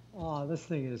 Oh, this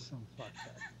thing is some fucked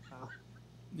up.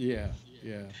 Yeah.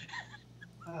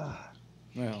 Ah,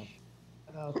 Well,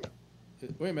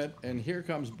 wait a minute. And here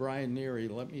comes Brian Neary.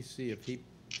 Let me see if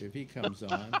he comes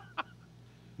on.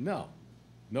 No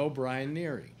Brian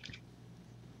Neary.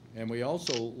 And we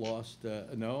also lost.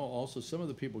 Also some of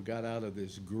the people got out of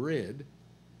this grid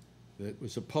that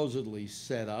was supposedly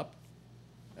set up.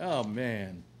 Oh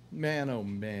man, oh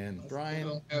man, Brian. I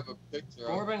don't have a picture.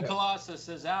 Corbin Colossus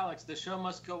says, Alex, the show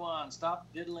must go on. Stop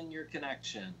diddling your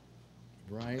connection.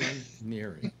 Brian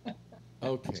Neary.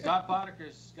 Okay. Scott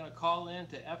Bodeker's going to call in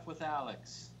to F with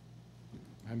Alex.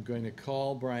 I'm going to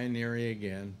call Brian Neary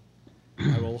again.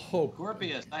 I will hope.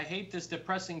 Scorpius, I hate this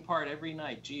depressing part every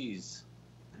night. Jeez.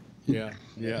 Yeah.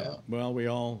 Well, we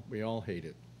all hate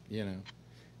it, you know.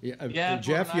 Yeah,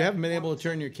 Jeff, you haven't been able to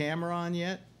turn your camera on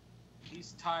yet?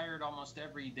 He's tired almost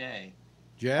every day.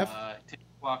 Jeff? Takes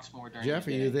walks more during Jeff,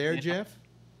 the are day. you there, Yeah. Jeff?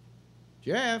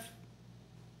 Jeff?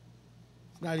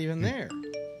 It's not even there.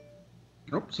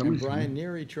 Nope, And somebody's Brian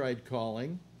Neary tried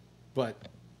calling, but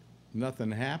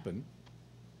nothing happened.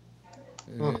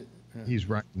 He's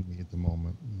writing me at the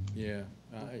moment. Yeah.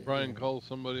 Brian calls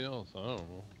somebody else. I don't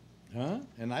know. Huh?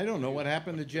 And I don't know what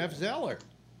happened to Jeff Zeller.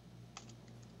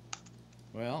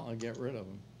 Well, I'll get rid of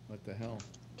him. What the hell?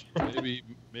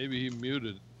 Maybe he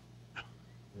muted.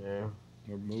 Yeah.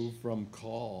 Remove from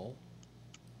call.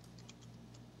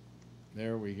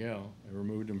 There we go. I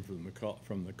removed him from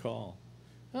the call.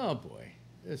 Oh boy,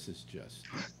 this is just.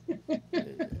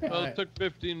 Well, it took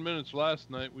 15 minutes last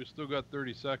night. We still got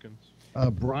 30 seconds.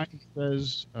 Brian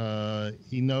says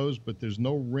he knows, but there's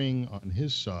no ring on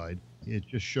his side. It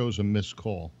just shows a missed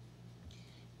call.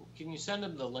 Can you send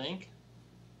him the link?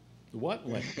 What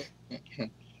link?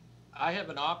 I have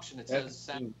an option that says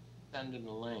send him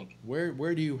the link.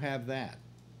 Where do you have that?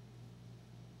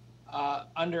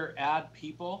 Under add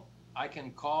people, I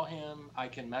can call him, I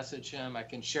can message him, I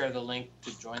can share the link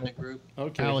to join the group.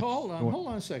 Okay, Alex, hold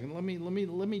on a second. Let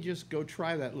me just go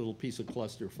try that little piece of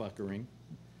cluster fuckering.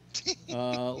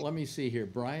 Let me see here.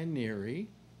 Brian Neary.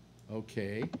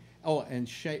 Okay. Oh, and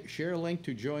share link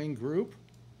to join group.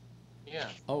 Yeah.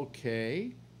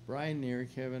 Okay. Brian, Near,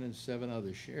 Kevin, and 7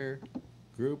 others. Share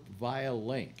group via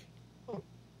link.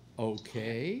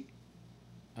 Okay.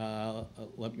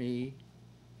 Let me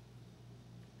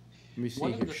see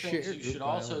One here. of the things you should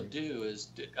also do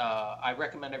is, I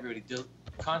recommend everybody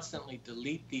constantly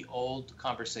delete the old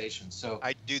conversations. So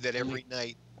I do that every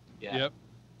night. Yeah. Yep.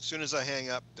 As soon as I hang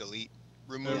up, delete,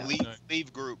 remove, Yeah.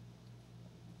 leave group.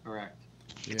 Correct.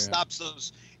 It stops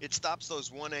those. It stops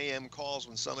those 1 a.m. calls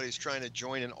when somebody's trying to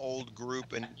join an old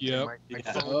group and Yep. my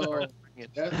phone starts ringing.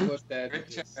 That's what that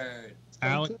is. Richard.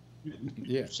 Alex,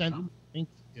 Yeah. sent the link.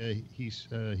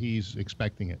 He's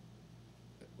expecting it.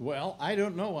 Well, I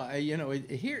don't know.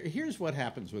 Here's what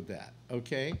happens with that.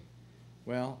 Okay.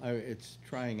 Well, it's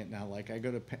trying it now. Like I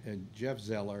go to Jeff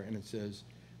Zeller and it says,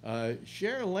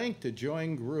 share a link to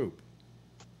join group.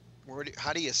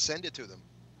 How do you send it to them?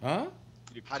 Huh?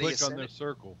 You How do you click on send their it?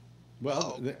 circle.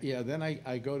 Well, Oh, okay. then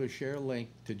I go to share link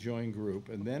to join group,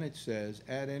 and then it says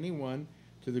add anyone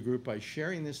to the group by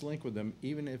sharing this link with them,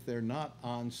 even if they're not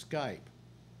on Skype.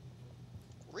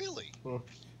 Really?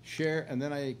 Share, and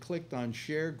then I clicked on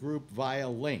share group via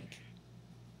link.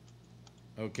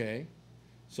 Okay,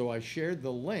 so I shared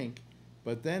the link,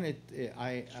 but then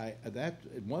that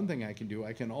one thing I can do.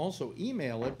 I can also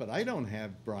email it, but I don't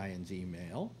have Brian's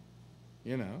email.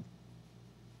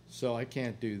 So I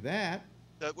can't do that.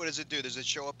 What does it do? Does it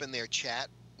show up in their chat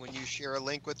when you share a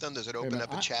link with them? Does it open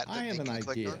up a chat that I have they an can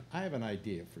click idea. on? I have an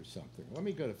idea for something. Let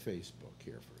me go to Facebook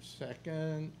here for a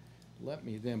second. Let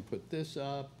me then put this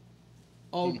up.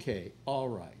 Okay, all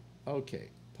right.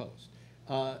 Okay, post.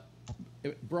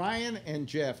 Brian and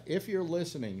Jeff, if you're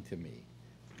listening to me,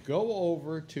 go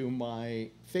over to my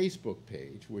Facebook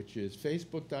page, which is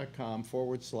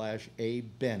facebook.com/A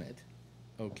Bennett.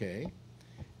 Okay,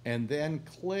 and then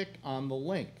click on the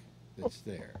link that's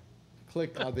there.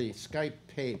 Click on the Skype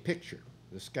picture,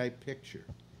 the Skype picture,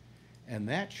 and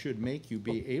that should make you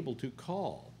be able to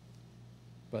call.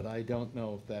 But I don't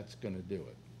know if that's going to do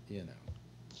it.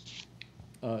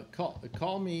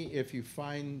 Call me if you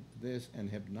find this and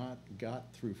have not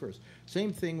got through first.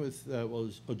 Same thing with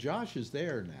Josh is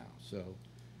there now, so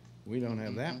we don't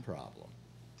have that problem.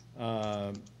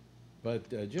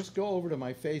 But just go over to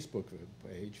my Facebook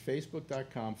page,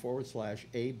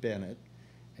 facebook.com/A Bennett,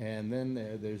 and then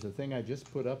there's a thing I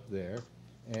just put up there,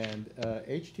 and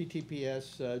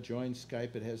HTTPS join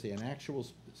Skype. It has an actual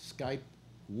Skype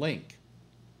link.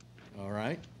 All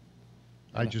right.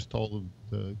 I just told him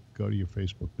to go to your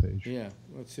Facebook page. Yeah,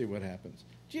 let's see what happens.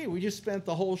 Gee, we just spent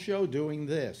the whole show doing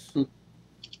this.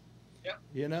 Yeah.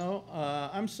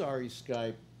 I'm sorry,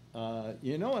 Skype.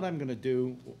 You know what I'm going to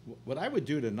do? What I would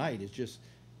do tonight is just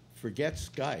forget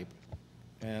Skype,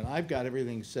 and I've got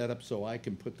everything set up so I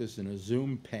can put this in a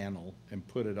Zoom panel and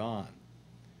put it on.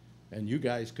 And you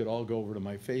guys could all go over to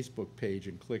my Facebook page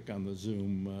and click on the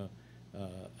Zoom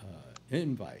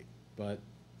invite. But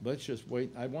let's just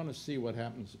wait. I want to see what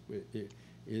happens.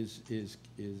 Is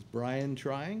Brian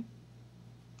trying?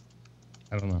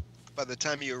 I don't know. By the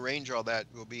time you arrange all that,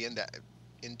 we'll be into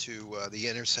the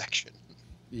intersection.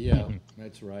 Yeah,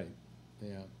 that's right.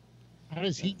 Yeah. How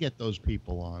does he get those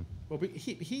people on? Well, but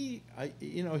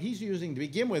he's using, to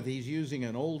begin with, he's using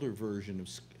an older version of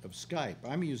Skype.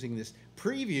 I'm using this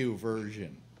preview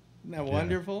version. Isn't that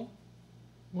wonderful?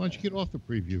 Why don't you get off the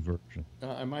preview version?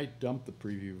 I might dump the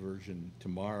preview version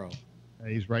tomorrow.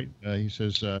 He's right. He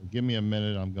says, give me a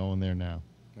minute. I'm going there now.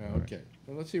 Okay. Right.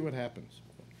 Well, let's see what happens.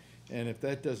 And if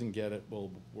that doesn't get it,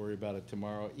 we'll worry about it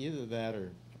tomorrow. Either that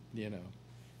or,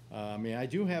 I mean, I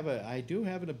do have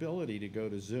an ability to go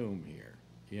to Zoom here,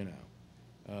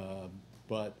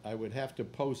 but I would have to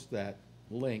post that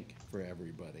link for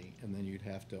everybody, and then you'd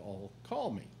have to all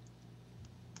call me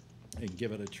and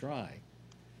give it a try.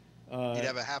 You'd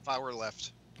have a half hour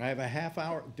left. I have a half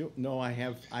hour. No, I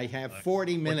have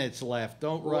 40 minutes left.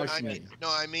 Don't rush me. No,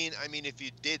 I mean, if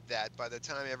you did that, by the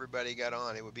time everybody got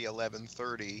on, it would be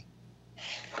 11:30.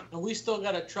 And we still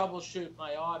got to troubleshoot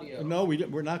my audio. No,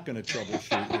 we're not going to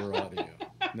troubleshoot your audio.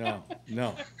 No.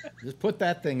 Just put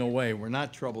that thing away. We're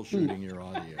not troubleshooting your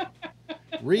audio.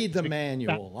 Read the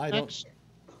manual. I don't.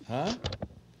 Huh?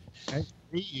 Hey,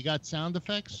 you got sound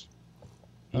effects?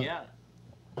 Yeah.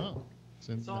 Oh.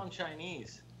 It's all in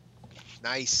Chinese.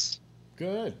 Nice.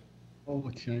 Good. Oh,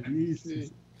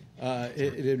 Chinese.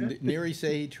 Did Neri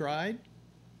say he tried?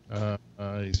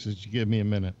 He says, you give me a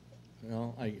minute.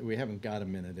 Well, we haven't got a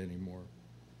minute anymore.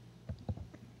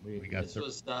 We got this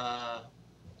was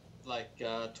like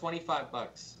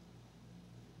 $25.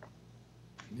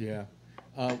 Yeah.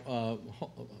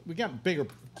 We got bigger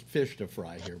fish to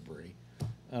fry here, Bree.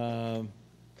 I'm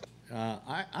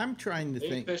trying to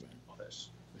think.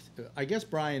 I guess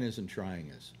Brian isn't trying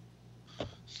this.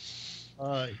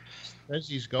 Says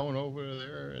he's going over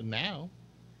there now.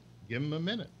 Give him a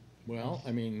minute. Well,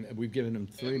 I mean, we've given him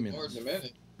 3 minutes. More than a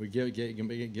minute. We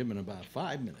given about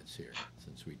 5 minutes here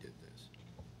since we did this.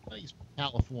 Well, he's from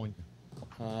California.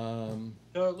 So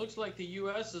it looks like the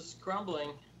U.S. is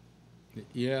crumbling.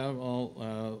 Yeah,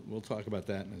 well, we'll talk about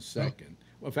that in a second.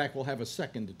 Well, in fact, we'll have a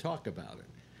second to talk about it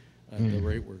at the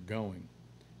rate we're going.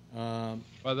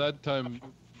 By that time,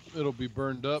 it'll be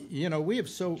burned up. You know, we have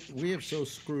so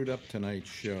screwed up tonight's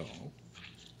show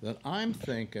that I'm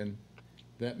thinking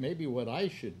that maybe what I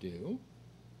should do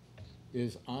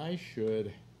is I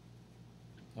should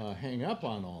hang up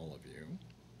on all of you.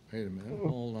 Wait a minute.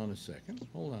 Hold on a second.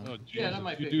 Hold on. Oh, geez, Yeah, that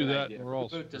might be if a you do good that, idea. we're all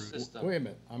Reboot the screwed. system. Wait a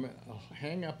minute. I'll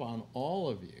hang up on all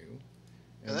of you.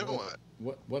 And then what?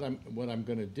 What I'm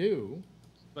going to do?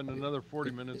 Spend another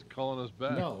 40 minutes calling us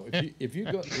back. No, if you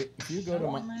go to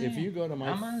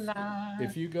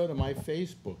my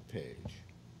Facebook page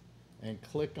and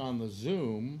click on the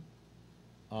Zoom,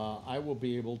 I will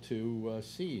be able to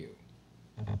see you.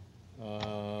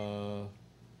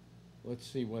 Let's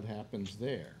see what happens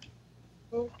there.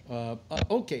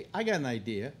 Okay, I got an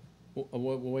idea.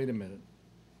 Wait a minute.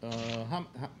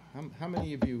 How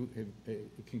many of you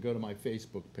can go to my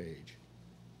Facebook page?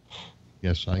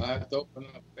 Yes, I have to open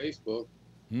up Facebook.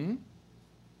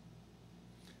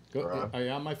 Are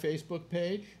you on my Facebook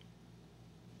page?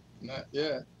 Not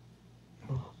yet.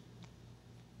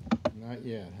 Not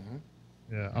yet, huh?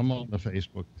 Yeah, I'm on the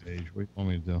Facebook page. What do you want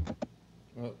me to do?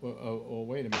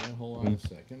 Wait a minute. Hold on a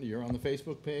second. You're on the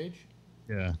Facebook page?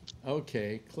 Yeah.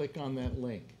 Okay, click on that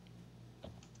link.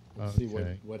 Let's see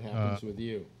what happens with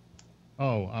you.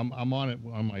 Oh, I'm on it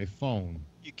on my phone.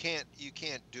 You can't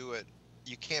do it.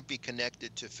 You can't be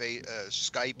connected to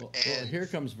Skype Well, and. here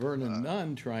comes Vernon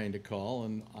Nunn trying to call,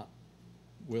 and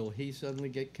will he suddenly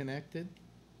get connected?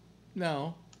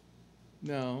 No.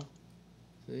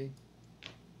 See?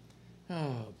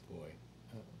 Oh boy.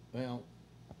 Well,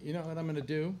 you know what I'm going to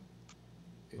do?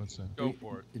 What's that? Go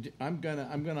for it. I'm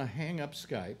gonna hang up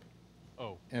Skype.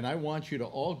 Oh. And I want you to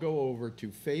all go over to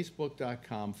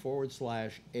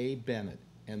facebook.com/A Bennett,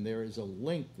 and there is a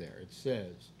link there. It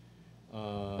says,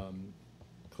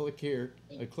 click here.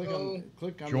 Click on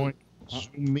join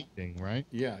Zoom meeting, right?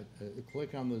 Yeah.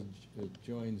 Click on the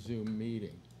join Zoom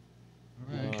meeting.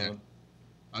 All right. Okay.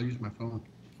 I'll use my phone.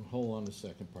 Hold on a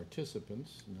second.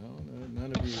 Participants? No,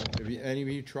 none of you. Have any of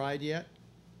you tried yet?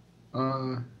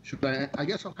 Should I? I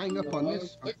guess I'll hang up on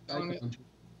this.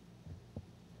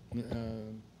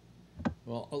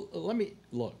 Well, let me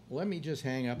just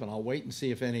hang up, and I'll wait and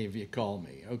see if any of you call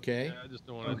me. Okay? Yeah, I just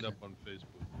don't want to end up on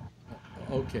Facebook.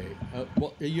 Okay.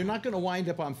 Well, you're not going to wind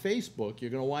up on Facebook.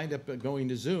 You're going to wind up going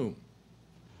to Zoom.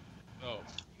 Oh,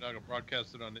 you're not going to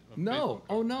broadcast it on No. Facebook?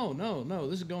 Oh, no.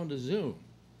 This is going to Zoom.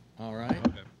 All right.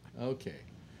 Okay.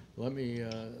 Let me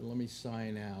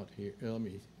sign out here. Let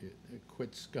me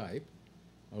quit Skype.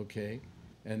 Okay.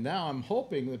 And now I'm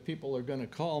hoping that people are going to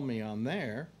call me on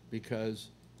there, because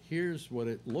here's what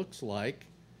it looks like.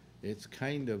 It's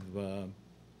kind of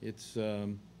this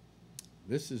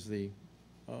is the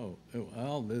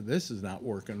this is not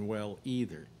working well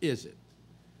either, is it?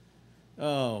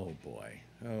 Oh boy.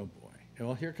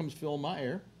 Well, here comes Phil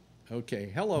Meyer.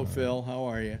 Okay. Hello, Phil. How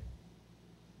are you?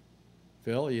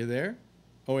 Phil, are you there?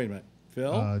 Oh, wait a minute.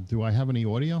 Phil? Do I have any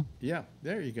audio? Yeah,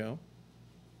 there you go.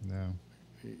 No.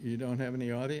 You don't have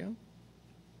any audio?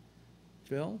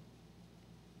 Phil?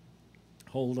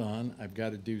 Hold on. I've got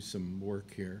to do some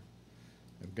work here.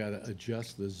 I've got to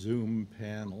adjust the Zoom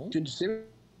panel. Did you see it?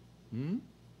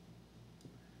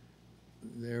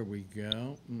 There we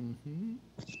go.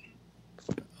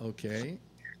 Okay.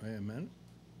 Wait a minute.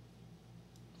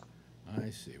 I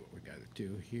see what we got to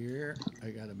do here.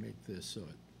 I got to make this so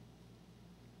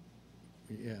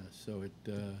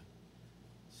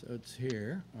it's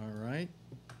here. All right.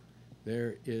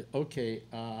 There is. Okay.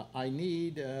 I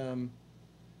need.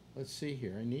 Let's see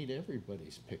here. I need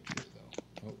everybody's picture though.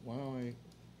 Why don't I?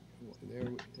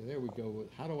 There we go.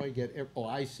 How do I get? Oh,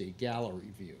 I see.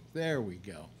 Gallery view. There we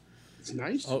go. It's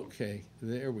nice. Okay.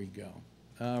 There we go.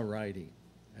 All righty.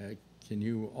 Can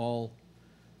you all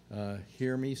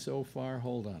hear me so far?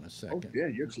 Hold on a second. Oh yeah,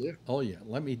 you're clear. Oh yeah.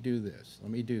 Let me do this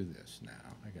now.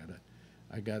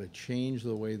 I gotta change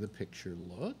the way the picture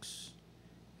looks,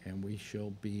 and we shall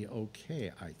be okay,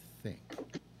 I think.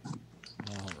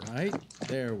 All right,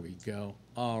 there we go.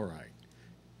 All right,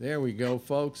 there we go,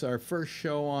 folks. Our first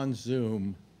show on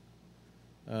Zoom.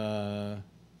 Wow,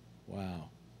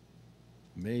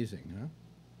 amazing, huh?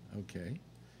 Okay,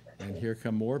 and here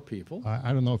come more people.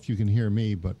 I don't know if you can hear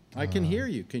me, but I can hear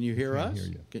you. Can you hear us?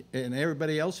 Hear you. And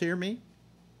everybody else hear me?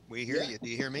 We hear you. Do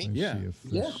you hear me? Let's Yeah. see if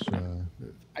this,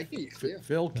 I hear you clear.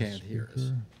 Phil can't hear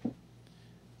us.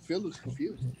 Phil looks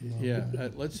confused. Yeah,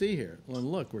 let's see here. Well,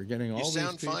 look, we're getting all You these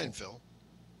sound people. fine, Phil.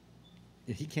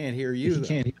 He can't hear you,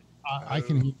 though. I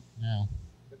can hear you now.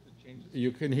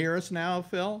 You can hear us now,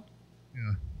 Phil?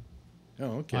 Yeah.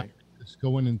 Oh, okay. Let's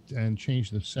go in and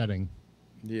change the setting.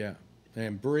 Yeah.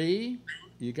 And Bree,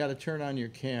 you got to turn on your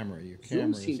camera. Your Zoom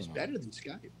camera seems isn't on. better than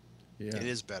Skype. Yeah. It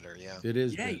is better, yeah. It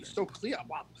is Yeah, better. you're so clear.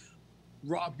 Wow.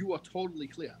 Rob, you are totally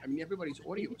clear. I mean, everybody's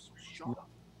audio is so sharp.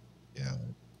 Yeah.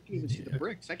 I can even see the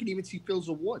bricks. I can even see Phil's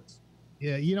awards.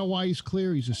 Yeah, you know why he's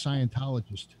clear? He's a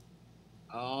Scientologist.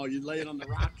 Oh, you lay it on the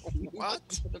rocks.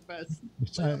 What? The best.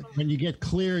 It's when you get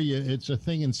clear, it's a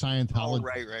thing in Scientology. Oh,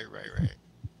 right.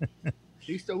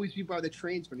 They used to always be by the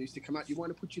trains when they used to come out. You want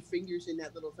to put your fingers in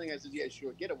that little thing? I said, yeah,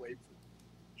 sure. Get away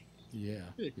from Yeah.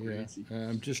 They're Yeah. crazy.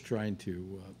 I'm just trying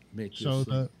to make So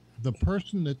this. the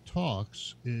person that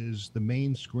talks is the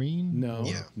main screen? No,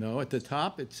 Yeah. no. At the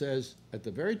top, it says, at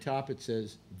the very top, it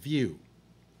says view.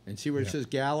 And see where it Yeah. says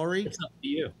gallery? It's up to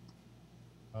you.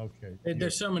 Okay.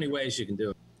 There's so many ways you can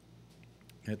do it.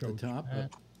 At the Go top?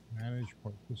 chat, manage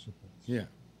participants. Yeah,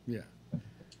 yeah.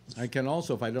 I can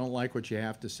also, if I don't like what you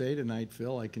have to say tonight,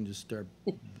 Phil, I can just start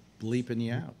bleeping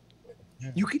you out.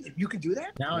 You can do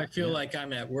that? Now I feel like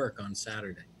I'm at work on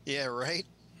Saturday. Yeah, right?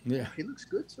 Yeah. He looks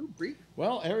good too. Brief.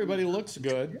 Well, everybody looks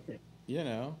good, you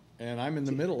know, and I'm in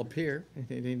the middle up here.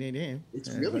 It's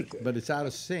really good. But it's out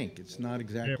of sync. It's not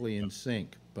exactly in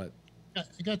sync, but I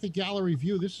got the gallery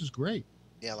view. This is great.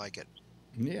 Yeah, I like it.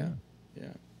 yeah,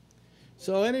 yeah.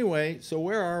 So anyway, so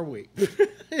where are we?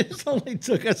 It only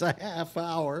took us a half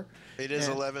hour. It is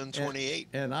 11:28.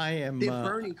 And I am They're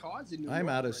burning cars in New I'm York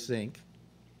out of right sync.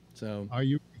 So Are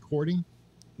you recording?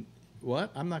 what?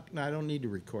 I'm not. I don't need to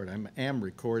record. I am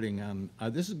recording on.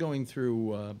 This is going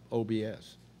through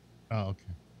OBS, Oh, okay.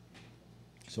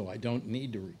 so I don't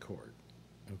need to record.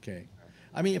 Okay.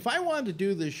 I mean, if I wanted to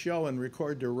do this show and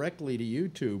record directly to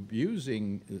YouTube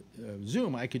using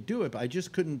Zoom, I could do it, but I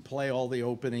just couldn't play all the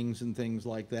openings and things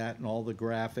like that, and all the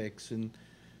graphics and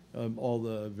all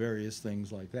the various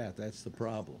things like that. That's the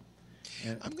problem.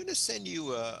 I'm going to send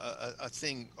you a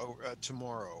thing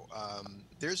tomorrow.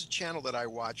 There's a channel that I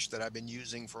watch that I've been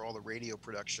using for all the radio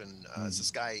production. It's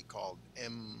this guy called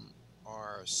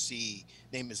MRC.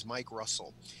 Name is Mike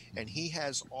Russell, and he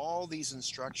has all these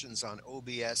instructions on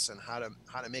OBS and how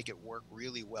to make it work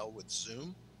really well with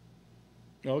Zoom.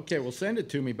 Okay, well, send it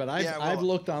to me. But I've, Yeah, well- I've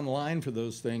looked online for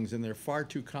those things, and they're far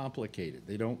too complicated.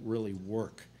 They don't really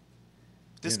work.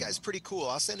 This guy's pretty cool.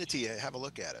 I'll send it to you. Have a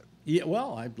look at it. Yeah,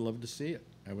 well, I'd love to see it.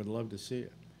 I would love to see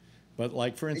it. But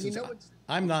like, for And you instance, know what's-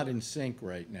 I'm not in sync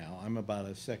right now. I'm about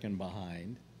a second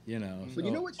behind. You know. But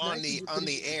you know what's on nice the is on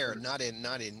it's- the air, not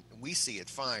in. We see it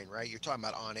fine, right? You're talking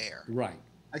about on air. Right.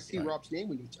 I see Right. Rob's name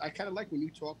when you. I kind of like when you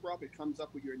talk, Rob. It comes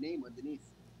up with your name underneath.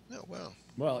 No, well.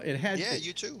 Well, it had. Yeah,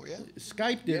 you too. Yeah.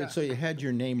 Skype did Yeah. it so you had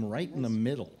your name right in the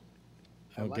middle.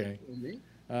 I like Okay. it. Me?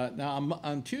 Now,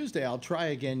 on Tuesday, I'll try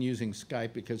again using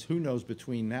Skype because who knows,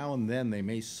 between now and then, they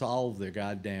may solve their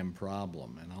goddamn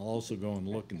problem. And I'll also go and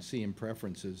look and see in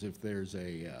preferences if there's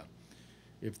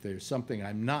something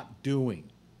I'm not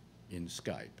doing in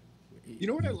Skype. You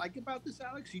know what I like about this,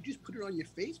 Alex? You just put it on your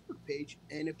Facebook page,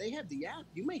 and if they have the app,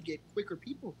 you may get quicker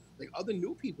people, like other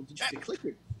new people, to just to click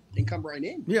it and come right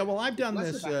in. Yeah, well, I've done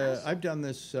Less this. of a hassle. I've done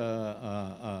this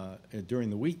during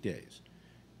the weekdays,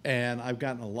 and I've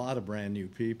gotten a lot of brand new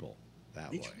people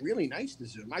that It's way. really nice to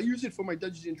Zoom. I use it for my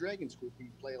Dungeons and Dragons group. We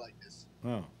play like this.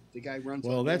 Oh, The guy runs.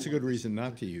 well, all that's a game good like reason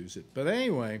not to use it. But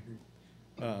anyway,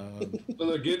 So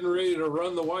they're getting ready to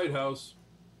run the White House.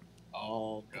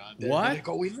 Oh God! What? They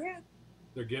go in there?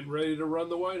 They're getting ready to run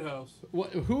the White House.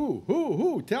 what?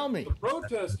 Who? Tell me. The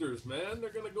protesters, man, they're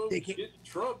going to go They get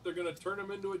Trump. They're going to turn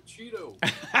him into a Cheeto.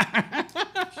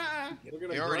 They're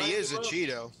gonna He already grind is a him up.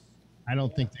 Cheeto. I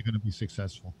don't think they're going to be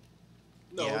successful.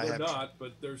 No, Yeah, I they're have- not.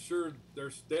 But they're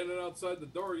standing outside the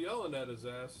door yelling at his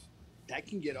ass. That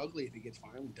can get ugly if it gets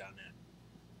violent down there.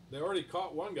 They already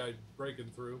caught one guy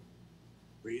breaking through.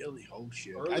 Really? Oh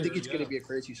shit! I Earlier, think it's going yeah. to be a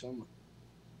crazy summer.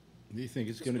 Do you think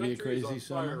it's This going to be a country is crazy on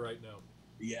summer? fire right now.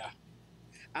 Yeah.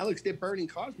 Alex, they're burning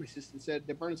cars. My sister said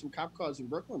they're burning some cop cars in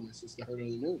Brooklyn. My sister heard on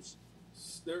the news.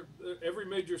 Every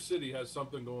major city has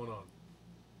something going on.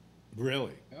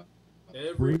 Really?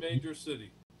 Every major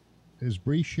city. Is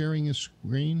Bree sharing his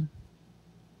screen?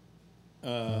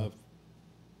 What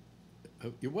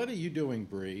are you doing,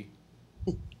 Bree?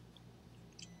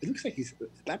 It looks like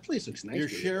that place looks nice. You're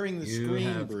dude. sharing the You screen,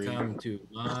 have Bree. come to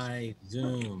my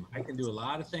Zoom. I can do a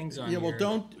lot of things on Yeah, well, here.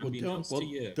 don't unbeknownst to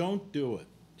you. don't do it.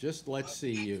 Just let's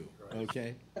see you,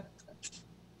 okay?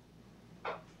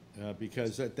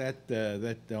 because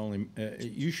that only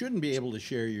you shouldn't be able to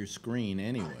share your screen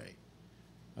anyway.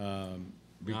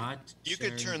 You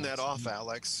can turn that off,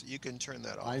 Alex. You can turn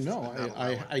that off. I know.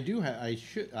 I do have.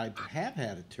 I have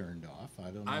had it turned off. I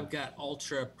don't know. I've got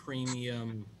ultra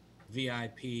premium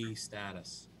VIP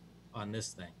status on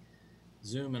this thing.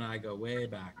 Zoom and I go way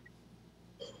back.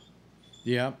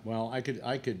 Yeah. Well, I could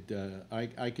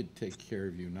take care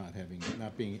of you not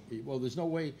being. Well, there's no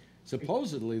way.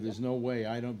 Supposedly, there's no way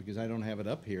because I don't have it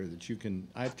up here that you can.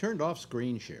 I've turned off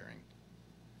screen sharing.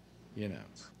 You know.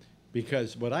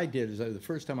 Because what I did is the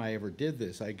first time I ever did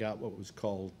this, I got what was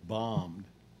called bombed,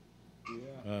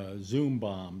 Zoom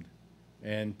bombed,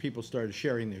 and people started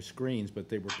sharing their screens, but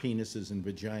they were penises and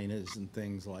vaginas and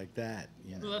things like that.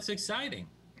 You know? Well, that's exciting.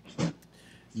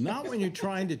 Not when you're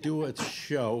trying to do a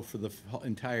show for the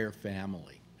entire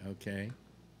family, okay?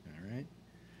 All right?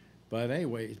 But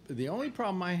anyway, the only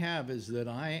problem I have is that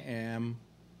I am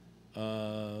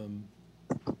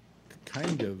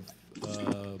kind of...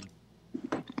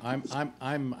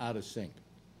 I'm out of sync.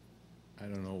 I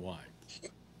don't know why,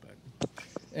 but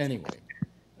anyway.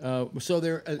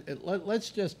 So let's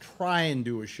just try and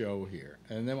do a show here,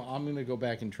 and then I'm going to go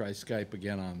back and try Skype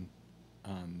again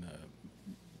on.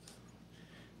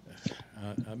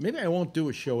 Maybe I won't do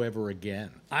a show ever again.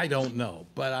 I don't know,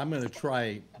 but I'm going to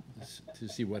try to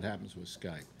see what happens with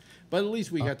Skype. But at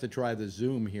least we got to try the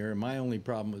Zoom here. And my only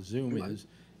problem with Zoom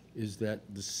is that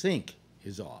the sync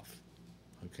is off.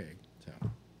 Okay, so.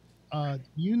 Do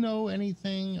you know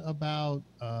anything about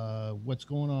what's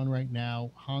going on right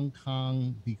now? Hong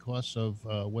Kong, because of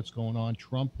what's going on,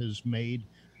 Trump has made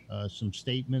some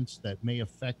statements that may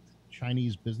affect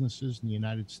Chinese businesses in the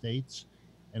United States.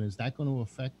 And is that going to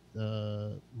affect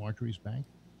Marjorie's bank?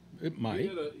 It might.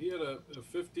 He had a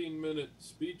 15-minute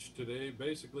speech today,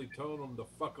 basically telling them to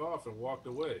fuck off and walked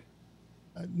away.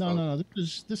 No.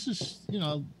 This is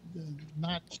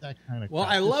not that kind of. Well,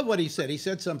 I love what he said. He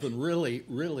said something really,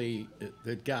 really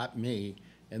that got me,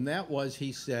 and that was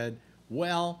he said,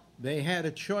 "Well, they had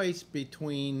a choice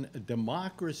between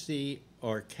democracy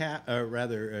or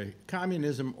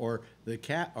communism or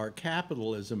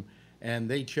capitalism, and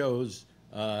they chose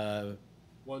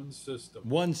one system."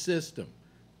 One system.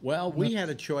 Well, we had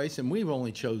a choice, and we've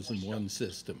only chosen one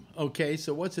system. Okay,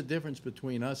 so what's the difference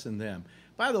between us and them?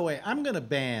 By the way, I'm going to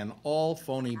ban all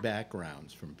phony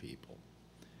backgrounds from people.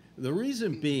 The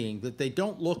reason being that they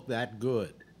don't look that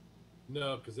good.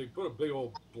 No, because they put a big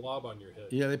old blob on your head.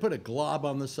 Yeah, they put a glob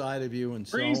on the side of you and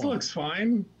so on. Breeze looks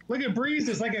fine. Look at Breeze;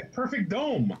 it's like a perfect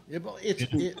dome. Yeah, but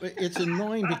it's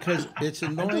annoying because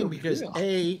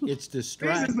A, it's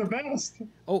distracting. Breeze is the best.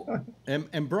 Oh,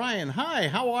 and Brian, hi,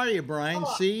 how are you, Brian?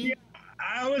 See, yeah,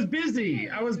 I was busy.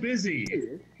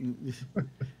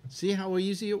 See how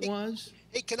easy it was.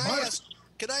 Hey, can I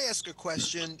ask a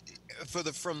question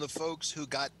from the folks who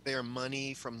got their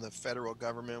money from the federal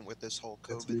government with this whole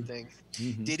COVID thing?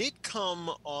 Mm-hmm. Did it come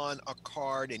on a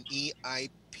card, an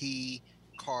EIP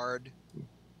card?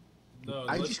 No,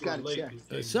 I just got a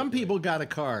check. Some people got a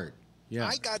card. Yeah.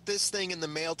 I got this thing in the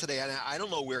mail today, and I don't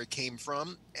know where it came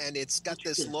from, and it's got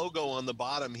this logo on the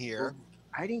bottom here. Well,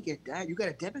 I didn't get that. You got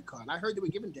a debit card. I heard they were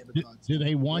giving debit cards. Do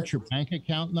they want your bank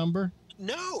account number?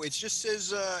 No, it just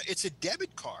says it's a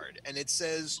debit card, and it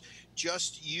says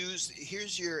just use.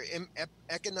 Here's your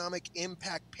economic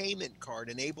impact payment card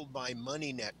enabled by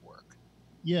Money Network.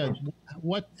 Yeah,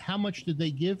 how much did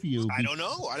they give you? I don't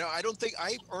know. I don't think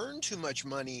I earned too much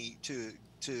money to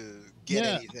get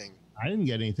anything. I didn't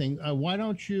get anything. Why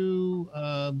don't you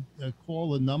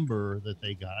call the number that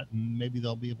they got, and maybe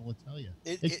they'll be able to tell you.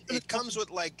 It comes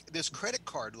with like this credit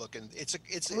card looking. It's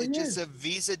just a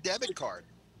Visa debit card.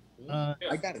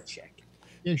 I got a check.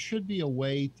 There should be a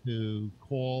way to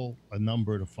call a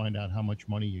number to find out how much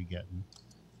money you're getting.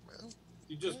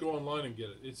 You just go online and get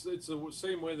it. It's the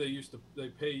same way they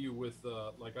pay you with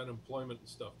like unemployment and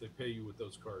stuff. They pay you with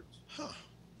those cards. Huh.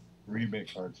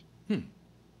 Rebate cards. All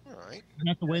right. Isn't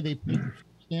that the way they pay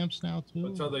stamps now too?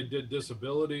 That's how they did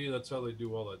disability. That's how they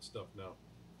do all that stuff now.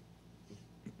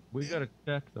 We got a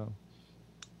check though.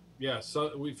 Yeah,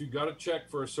 so if you got a check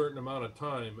for a certain amount of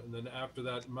time, and then after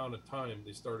that amount of time,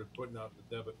 they started putting out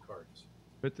the debit cards.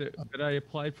 But I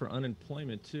applied for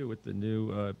unemployment too with the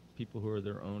new people who are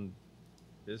their own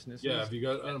businesses. Yeah, if you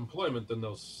got unemployment, then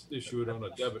they'll issue it on a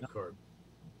debit card.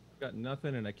 I've got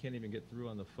nothing, and I can't even get through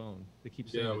on the phone. They keep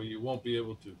saying. Yeah, well, you won't be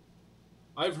able to.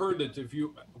 I've heard that if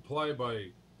you apply by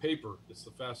paper, it's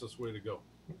the fastest way to go.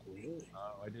 Really?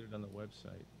 Oh, I did it on the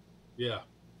website. Yeah.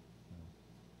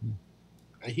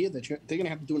 I hear that they're going to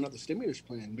have to do another stimulus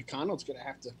plan. McConnell's going to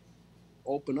have to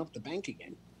open up the bank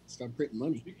again, start printing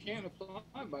money. You can't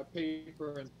apply by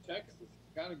paper in Texas.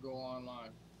 Gotta go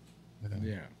online.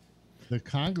 Yeah. The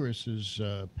Congress has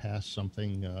passed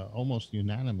something almost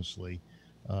unanimously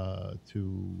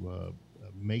to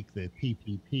make the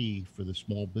PPP for the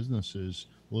small businesses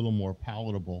a little more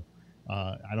palatable.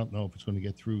 I don't know if it's going to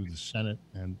get through the Senate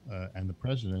and the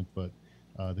president, but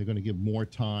they're going to give more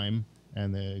time,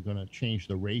 and they're going to change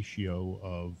the ratio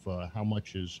of how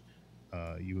much is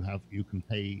you can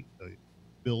pay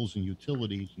bills and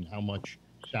utilities and how much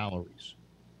salaries.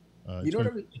 You know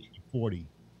what 40.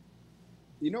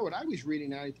 You know what I was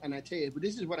reading, and I tell you, but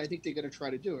this is what I think they're going to try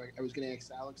to do. I was going to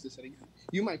ask Alex this.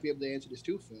 You might be able to answer this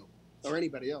too, Phil, or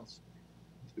anybody else.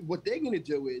 What they're going to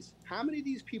do is, how many of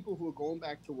these people who are going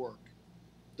back to work,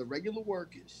 the regular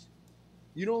workers,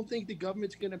 you don't think the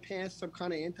government's going to pass some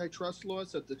kind of antitrust law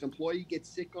so if the employee gets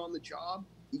sick on the job,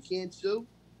 he can't sue?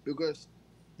 Because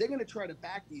they're going to try to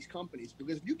back these companies.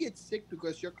 Because if you get sick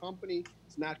because your company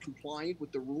is not compliant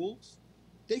with the rules,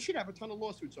 they should have a ton of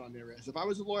lawsuits on their ass. If I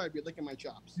was a lawyer, I'd be licking my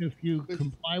chops. If you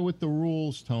comply with the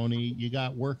rules, Tony, you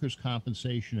got workers'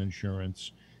 compensation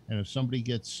insurance. And if somebody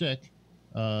gets sick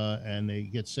and they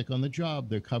get sick on the job,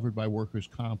 they're covered by workers'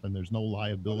 comp, and there's no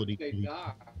liability.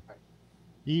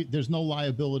 There's no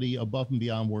liability above and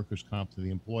beyond workers' comp to the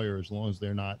employer as long as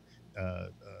they're not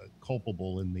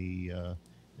culpable in the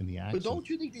accident. But don't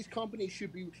you think these companies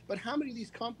should be? But how many of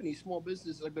these companies, small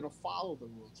businesses, are going to follow the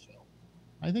rules, Phil?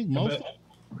 I think most.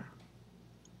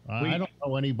 I don't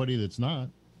know anybody that's not.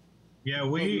 Yeah,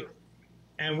 we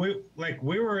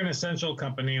were an essential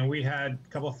company, and we had a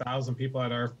couple thousand people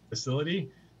at our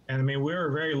facility, and I mean we were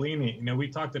very lenient. You know, we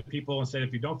talked to people and said,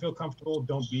 if you don't feel comfortable,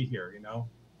 don't be here. You know,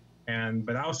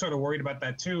 but I was sort of worried about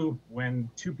that too when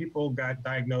 2 people got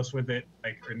diagnosed with it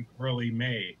like in early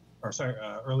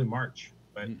March.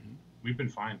 But we've been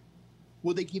fine.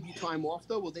 Will they give you time off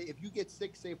though? Will they, if you get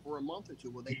sick, say for a month or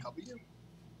 2, will they cover you?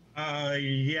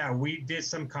 Yeah, we did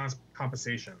some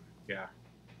compensation. Yeah.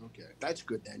 Okay, that's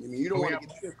good then. I mean, you don't want to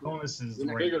get sick. Bonuses.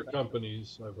 Bigger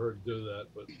companies, I've heard, do that,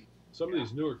 but some of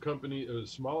these newer companies,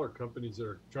 smaller companies that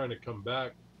are trying to come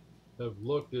back, have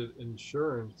looked at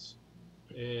insurance,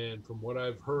 and from what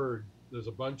I've heard, there's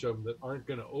a bunch of them that aren't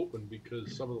going to open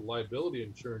because some of the liability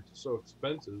insurance is so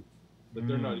expensive that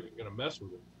they're not even going to mess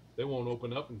with it. They won't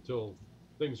open up until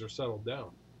things are settled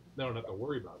down. They don't have to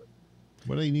worry about it.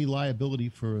 What do they need liability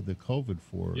for the COVID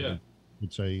for? Yeah.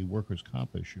 It's a workers'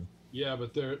 comp issue. Yeah,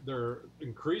 but they're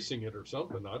increasing it or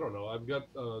something. I don't know. I've got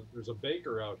there's a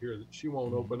baker out here that she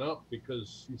won't open up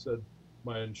because she said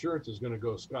my insurance is going to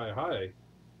go sky high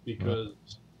because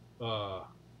of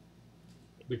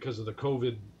the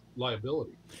COVID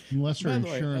liability. Unless her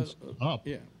insurance is up.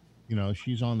 Yeah. You know,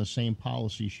 she's on the same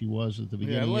policy she was at the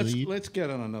beginning of the year. Let's get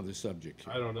on another subject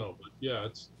here. I don't know, but yeah,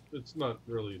 it's not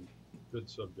really a good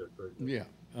subject right now.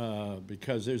 Yeah,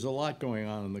 because there's a lot going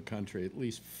on in the country. At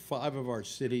least 5 of our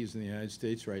cities in the United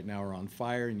States right now are on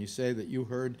fire, and you say that you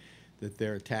heard that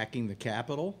they're attacking the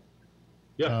Capitol?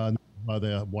 Yeah.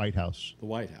 The White House. The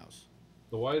White House.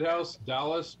 The White House,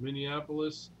 Dallas,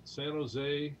 Minneapolis, San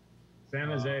Jose. San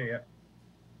Jose, yeah.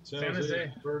 San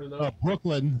Jose. Burning up.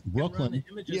 Brooklyn. Yeah, Brooklyn.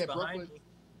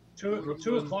 2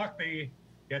 o'clock.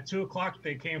 2 o'clock.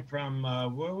 They came from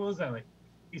what was that, like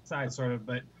east side sort of,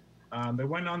 but they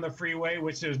went on the freeway,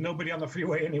 which there's nobody on the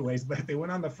freeway anyways. But they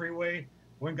went on the freeway.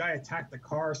 One guy attacked the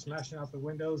car, smashing out the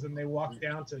windows, and they walked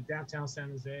down to downtown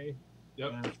San Jose.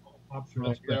 Yep.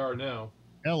 They are now.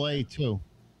 L.A. too.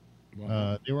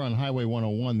 Wow. They were on Highway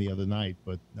 101 the other night,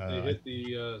 but they hit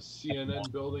the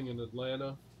CNN building in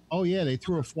Atlanta. Oh yeah, they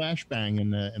threw a flashbang in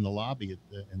the lobby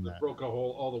broke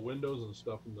all the windows and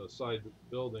stuff in the side of the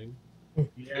building.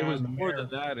 Yeah, it was more than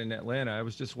that in Atlanta. I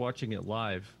was just watching it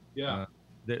live. Yeah,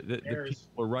 the people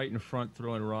were right in front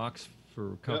throwing rocks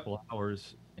for a couple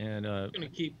hours and gonna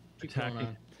keep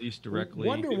attacking police directly.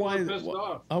 I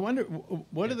wonder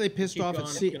what are they pissed off at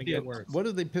What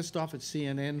are they pissed off at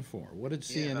CNN for? What did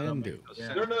CNN do?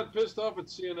 They're not pissed off at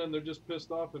CNN. They're just pissed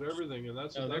off at everything, and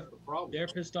that's the problem. They're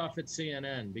pissed off at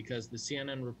CNN because the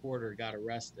CNN reporter got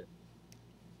arrested.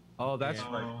 Oh, that's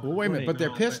right. Well, wait a minute, but they're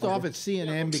pissed off at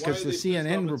CNN because the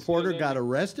CNN reporter got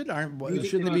arrested?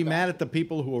 Shouldn't they be mad at the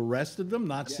people who arrested them,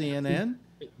 not CNN?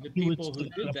 The people who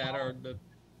did that are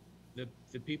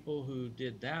the people who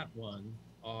did that one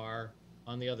are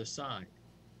on the other side.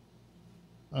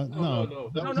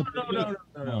 No. That's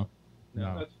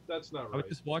not right. I was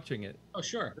just watching it. Oh,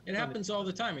 sure. It happens all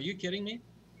the time. Are you kidding me?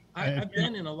 I've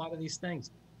been in a lot of these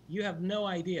things. You have no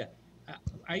idea.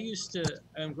 I used to,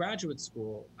 in graduate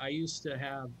school, I used to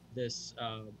have this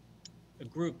a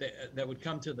group that would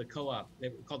come to the co-op. They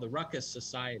were called the Ruckus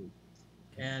Society.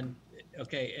 And,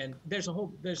 and there's a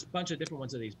bunch of different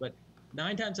ones of these, but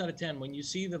 9 times out of 10, when you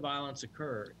see the violence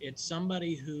occur, it's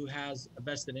somebody who has a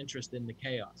vested interest in the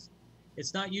chaos.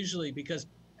 It's not usually because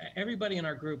everybody in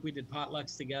our group, we did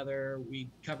potlucks together, we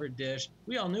covered dish,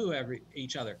 we all knew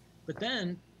each other. But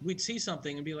then we'd see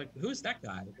something and be like, who's that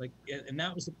guy? Like, and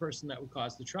that was the person that would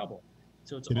cause the trouble.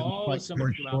 So it's always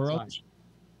somebody from outside.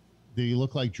 Do you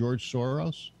look like George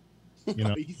Soros? You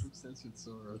know, He's obsessed with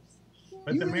Soros.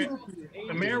 But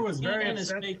the mayor was very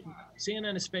upset.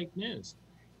 CNN is fake news.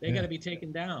 They got to be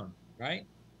taken down, right?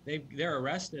 They're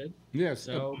arrested. Yes.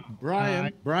 So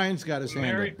Brian's got his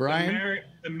hand up. Brian.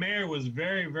 The mayor was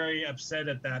very, very upset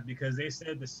at that because they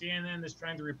said the CNN is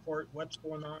trying to report what's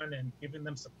going on and giving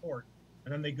them support,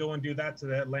 and then they go and do that to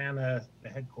the Atlanta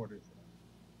headquarters.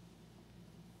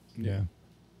 Yeah.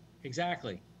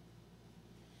 Exactly.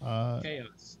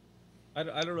 Chaos. I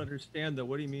don't understand though.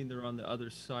 What do you mean they're on the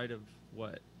other side of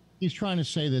what? He's trying to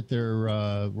say that they're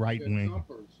right wing.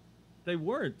 They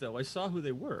weren't though. I saw who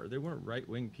they were. They weren't right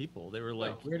wing people. They were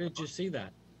like. Where did you see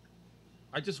that?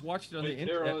 I just watched it on the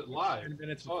internet. Live. 10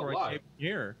 minutes before I came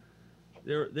here.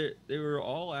 They were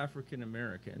all African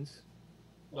Americans.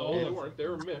 No, they weren't. They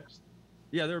were mixed.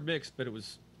 Yeah, they were mixed, but it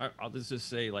was. I'll just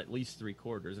say like at least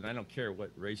 3/4, and I don't care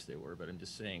what race they were, but I'm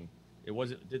just saying it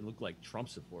didn't look like Trump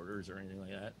supporters or anything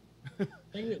like that.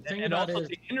 And also,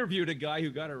 they interviewed a guy who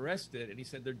got arrested, and he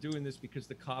said they're doing this because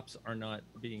the cops are not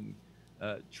being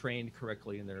trained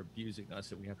correctly, and they're abusing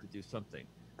us, and we have to do something.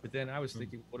 But then I was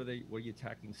thinking, what are you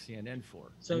attacking CNN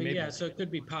for? So so it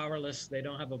could be powerless. They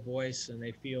don't have a voice, and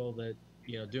they feel that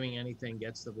doing anything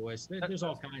gets the voice. There's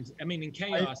all kinds. I mean, in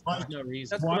chaos, there's no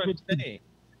reason. That's what I'm saying.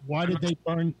 Why did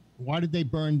they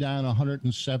burn down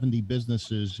 170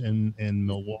 businesses in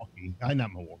Milwaukee?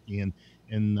 Not Milwaukee, in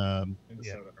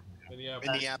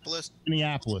Minneapolis.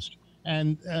 Minneapolis.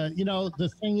 And the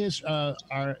thing is, Al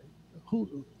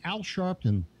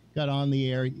Sharpton got on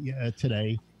the air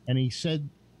today, and he said,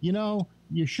 you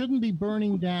shouldn't be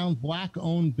burning down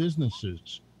black-owned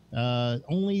businesses.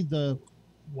 Only the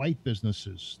white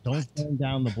businesses. Don't burn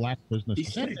down the black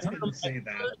businesses. He didn't say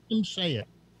that. Let him say it.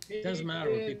 It doesn't matter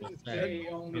what people say.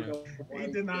 He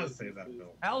did not say that,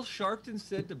 Bill. Al Sharpton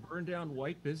said to burn down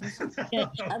white businesses?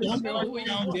 Don't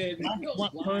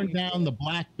burn down the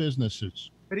black businesses.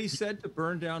 But he said to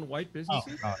burn down white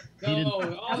businesses? All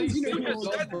he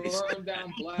said was burn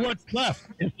down black. What's left?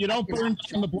 If you don't burn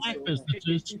down the black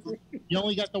businesses, you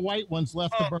only got the white ones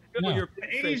left to burn down.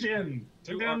 The Asian.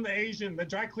 Took down the Asian, the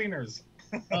dry cleaners.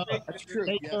 That's true.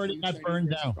 They already got burned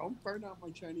down. Don't burn out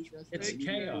my Chinese restaurant. It's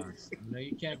chaos.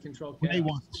 You can't control chaos. They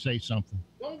want to say something.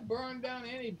 Don't burn down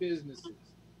any businesses.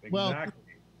 Well,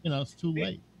 it's too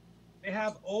late. They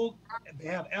have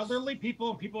elderly people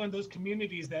and people in those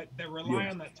communities that rely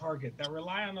on that Target, that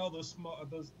rely on all those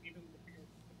those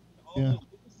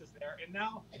businesses there. And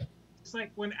now it's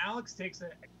like when Alex takes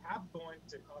a cab going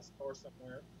to Costco or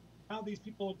somewhere. Now these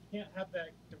people can't have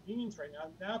that convenience right now.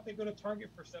 Now if they go to Target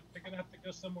for stuff, they're gonna have to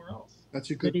go somewhere else.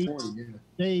 That's a good point.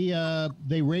 Yeah.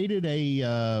 They raided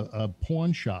a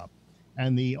pawn shop,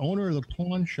 and the owner of the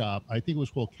pawn shop, I think it was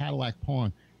called Cadillac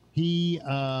Pawn. He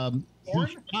shot.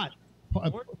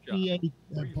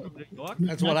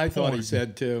 That's what I thought he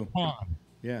said too. Pawn.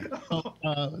 Yeah.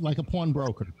 Like a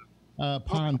pawnbroker.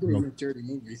 Pawnbroker. Dirty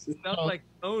movies. Sounds like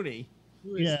Tony.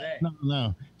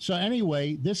 No. So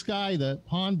anyway, this guy, the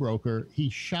pawnbroker, he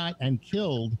shot and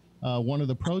killed one of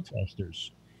the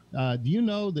protesters. Do you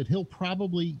know that he'll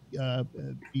probably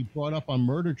be brought up on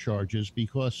murder charges?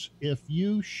 Because if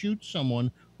you shoot someone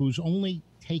who's only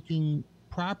taking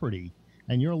property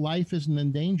and your life isn't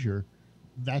in danger,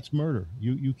 that's murder.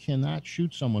 You cannot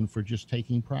shoot someone for just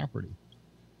taking property.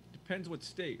 Depends what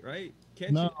state, right?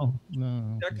 Can't No.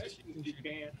 Texas, you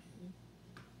can.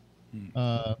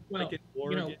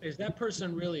 Is that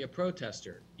person really a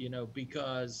protester?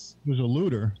 Because he was a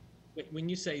looter. When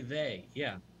you say they,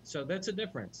 so that's a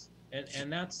difference, and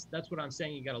that's what I'm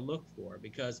saying. You got to look for,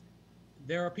 because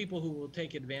there are people who will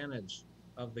take advantage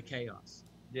of the chaos.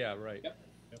 Yeah, right. Yep.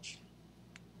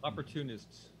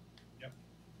 Opportunists. Yep.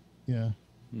 Yeah.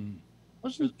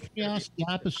 Wasn't chaos the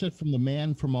opposite from the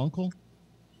Man from U.N.C.L.E.?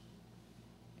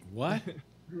 What? The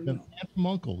Man from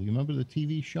U.N.C.L.E. You remember the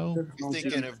TV show? You're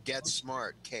thinking of Get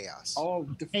Smart, Chaos.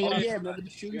 Yeah, remember the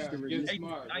shoes? Get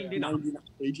Smart.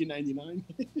 Agent 99.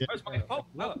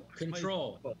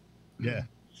 Control. Yeah.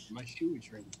 My shoe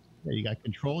is ready. Yeah, you got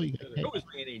control. You got Who was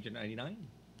playing Agent 99?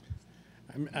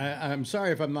 I'm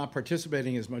sorry if I'm not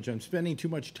participating as much. I'm spending too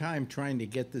much time trying to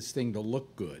get this thing to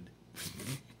look good.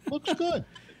 Looks good.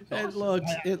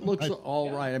 It looks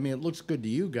all right. I mean, it looks good to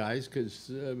you guys because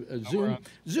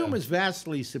Zoom is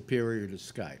vastly superior to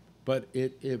Skype. But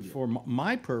for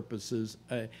my purposes,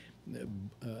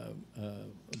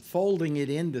 folding it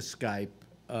into Skype,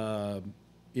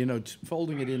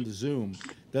 folding it into Zoom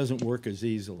doesn't work as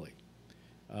easily.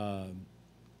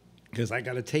 Because I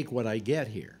got to take what I get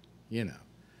here,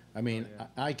 I mean,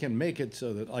 I can make it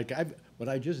so that, like, what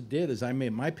I just did is I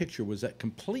made, my picture was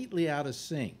completely out of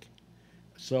sync.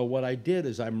 So what I did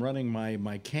is I'm running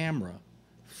my camera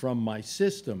from my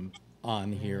system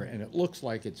on here, and it looks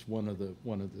like it's one of the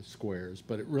squares,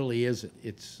 but it really isn't.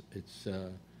 It's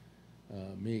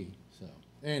me. So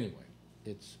anyway,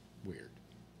 it's weird.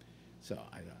 So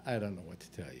I don't know what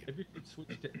to tell you. If you could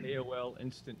switch to AOL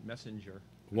Instant Messenger.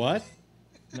 What?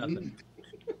 Nothing.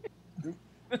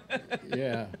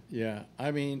 Yeah.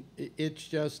 I mean, it's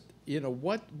just,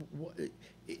 what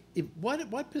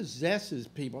possesses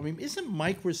people? I mean, isn't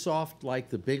Microsoft like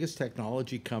the biggest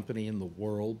technology company in the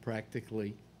world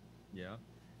practically? Yeah.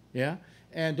 Yeah.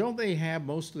 And don't they have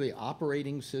most of the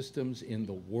operating systems in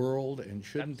the world? And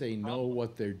shouldn't they know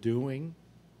what they're doing?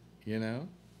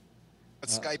 But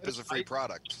Skype is a free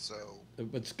product, so.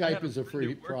 But Skype is a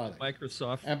free product.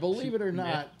 Microsoft. And believe it or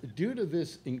not, due to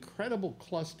this incredible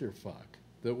clusterfuck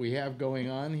that we have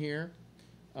going on here,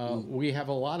 we have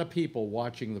a lot of people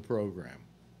watching the program.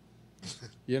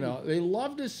 They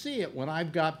love to see it when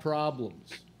I've got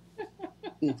problems.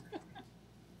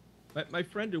 My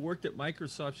friend who worked at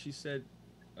Microsoft, she said,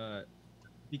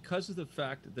 because of the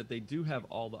fact that they do have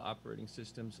all the operating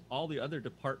systems, all the other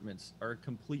departments are a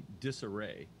complete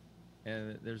disarray.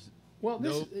 And there's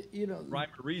no rhyme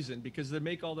or reason because they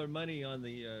make all their money on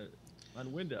the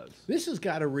on Windows. This has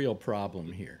got a real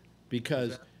problem here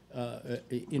because with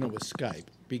Skype,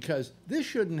 because this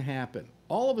shouldn't happen.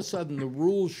 All of a sudden, the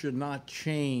rules should not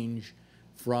change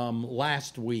from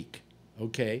last week.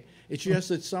 Okay, it's just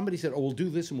that somebody said, "Oh, we'll do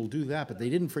this and we'll do that," but they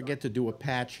didn't forget to do a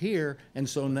patch here, and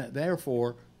so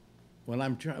therefore,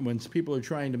 when people are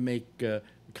trying to make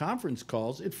conference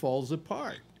calls, it falls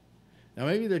apart. Now,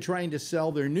 maybe they're trying to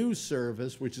sell their new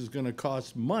service, which is going to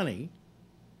cost money,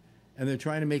 and they're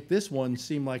trying to make this one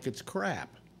seem like it's crap.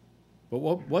 But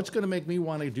what's going to make me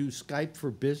want to do Skype for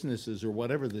Businesses or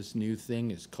whatever this new thing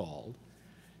is called,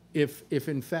 if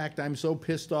in fact I'm so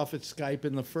pissed off at Skype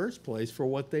in the first place for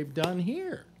what they've done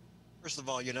here? First of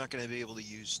all, you're not going to be able to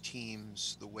use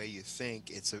Teams the way you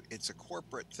think. It's a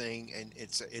corporate thing, and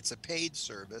it's a paid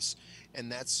service,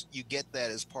 and you get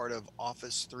that as part of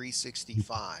Office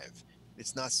 365.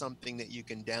 It's not something that you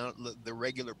can the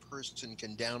regular person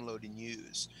can download and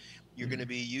use. You're going to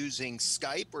be using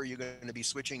Skype, or you're going to be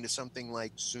switching to something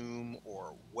like Zoom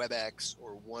or WebEx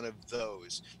or one of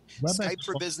those. Skype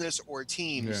for Business or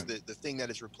Teams, the thing that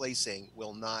is replacing,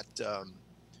 will not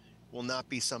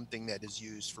be something that is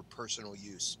used for personal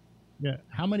use. Yeah.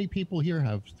 How many people here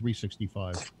have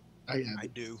 365? I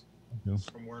do.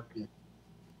 From work.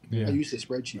 Yeah. I use the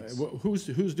spreadsheets.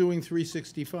 Who's doing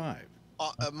 365?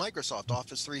 Microsoft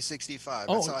Office 365.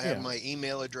 That's how I have my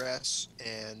email address,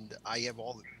 and I have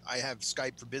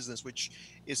Skype for Business, which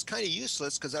is kind of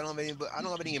useless because I don't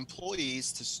have any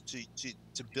employees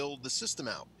to build the system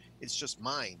out. It's just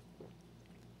mine.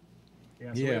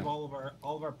 Yeah, so we have all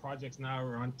of our projects now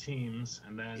are on Teams,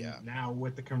 and then now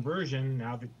with the conversion,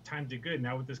 now the times are good.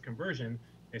 Now with this conversion,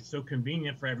 it's so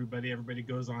convenient for everybody. Everybody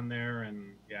goes on there,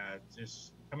 and it's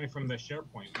just coming from the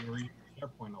SharePoint. We were using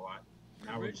SharePoint a lot.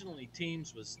 Originally,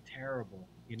 Teams was terrible.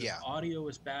 Audio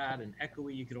was bad and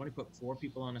echoey. You could only put 4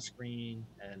 people on a screen,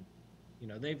 and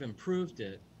they've improved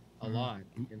it a lot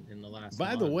in the last.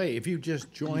 By the way, if you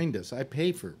just joined us, I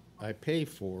pay for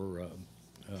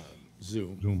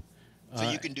Zoom. So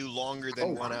you can do longer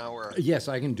than 1 hour. Yes,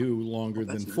 I can do longer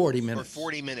than 40 minutes. Or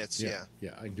 40 minutes, yeah.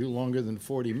 Yeah, I do longer than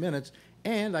 40 minutes,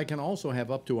 and I can also have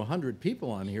up to 100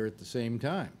 people on here at the same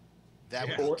time. That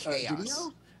would be chaos.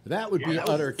 That would be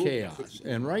utter chaos.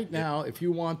 And right now, if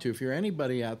you're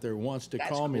anybody out there who wants to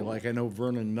call me, like I know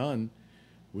Vernon Nunn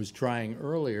was trying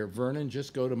earlier, Vernon,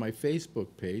 just go to my Facebook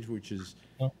page, which is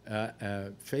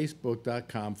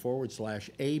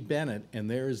facebook.com/A Bennett, and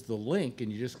there's the link,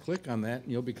 and you just click on that,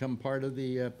 and you'll become part of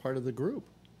the group.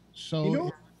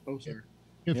 So,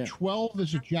 if 12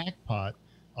 is a jackpot,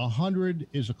 100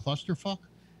 is a clusterfuck.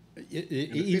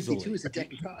 Easily,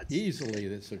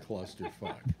 it's a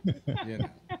clusterfuck.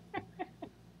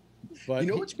 But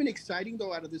what's been exciting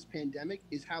though out of this pandemic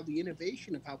is how the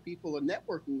innovation of how people are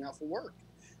networking now for work.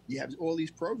 You have all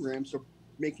these programs of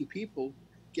making people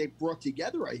get brought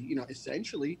together,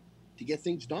 essentially to get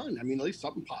things done. I mean, at least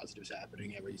something positive is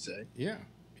happening, I would say. Yeah.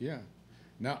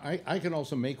 Now I can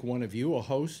also make one of you a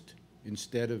host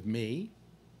instead of me.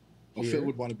 Well, Phil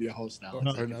would want to be a host now.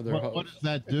 Another host. What does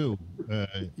that do?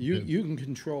 You can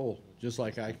control just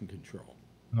like I can control.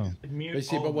 Oh. But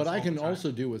see, but what I can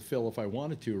also do with Phil if I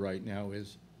wanted to right now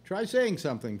is try saying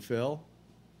something, Phil.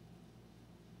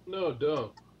 No,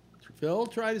 don't. Phil,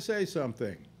 try to say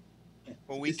something.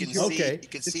 Well, we can see. Okay. You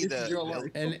can see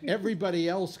the. And everybody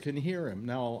else can hear him.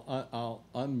 Now I'll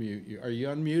unmute you. Are you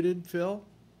unmuted, Phil?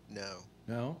 No.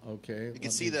 No? Okay. You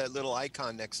can see the little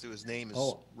icon next to his name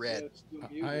is red.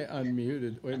 I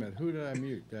unmuted. Wait a minute. Who did I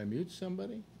mute? Did I mute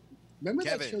somebody? Remember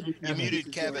Kevin. You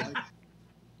muted Kevin.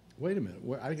 Wait a minute.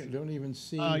 I don't even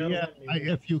see. Yeah.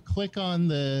 If you click on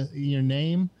your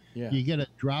name, you get a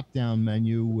drop-down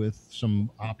menu with some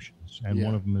options, and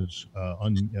one of them is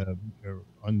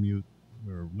unmute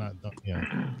or not.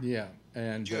 Yeah. Yeah.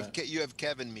 And you have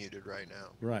Kevin muted right now.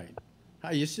 Right.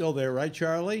 Hi, you still there, right,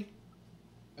 Charlie?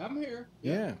 I'm here.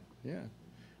 Yeah.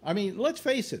 I mean, let's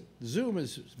face it. Zoom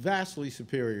is vastly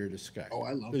superior to Skype. Oh,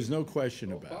 I love There's no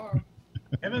question about it.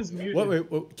 Kevin's muted.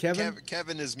 Wait, Kevin?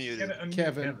 Kevin is muted.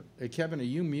 Kevin, are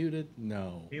you muted?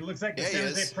 No. He looks like the San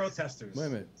Jose protesters. Wait a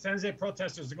minute. San Jose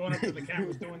protesters are going up to the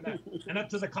cameras doing that, and up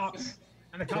to the cops,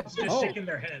 and the cops are just shaking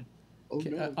their head.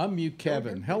 Unmute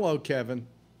Kevin. Hello, Kevin.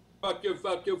 Fuck you,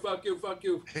 fuck you, fuck you, fuck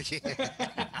you.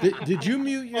 Did you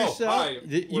mute yourself? Oh,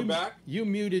 hi. We're back? You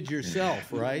muted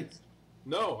yourself, right?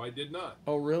 No, I did not.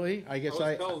 Oh, really? I guess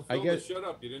I was telling Phil to shut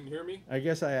up. You didn't hear me? I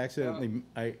guess I accidentally.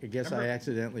 I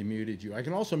accidentally muted you. I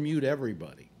can also mute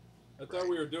everybody. I thought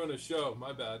we were doing a show.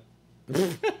 My bad.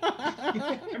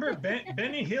 Remember,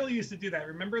 Benny Hill used to do that.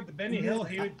 Remember the Benny Hill?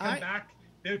 He would come back.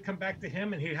 They would come back to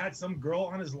him, and he had some girl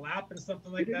on his lap and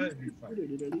something like that.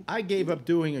 I gave up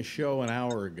doing a show an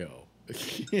hour ago.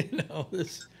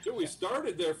 This. So we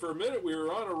started there for a minute. We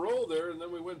were on a roll there, and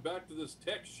then we went back to this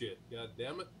tech shit. God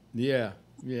damn it. Yeah.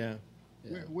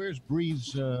 Where's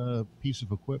Bree's piece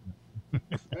of equipment?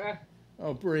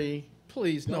 Oh, Bree,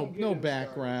 please, no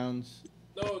backgrounds.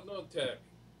 No tech.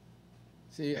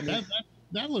 See, I mean,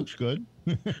 that looks good.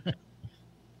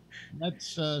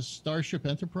 That's Starship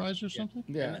Enterprise or something?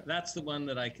 Yeah. That's the one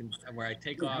that where I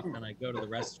take off and I go to the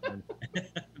restroom.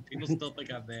 People still think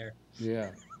I'm there.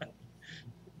 Yeah.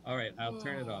 All right, I'll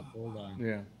turn it off. Hold on.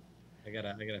 Yeah. I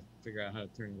gotta figure out how to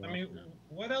turn it off. I mean,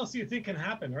 what else do you think can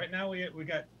happen? Right now, we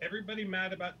got everybody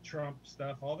mad about Trump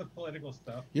stuff, all the political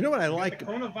stuff. You know what I we like? The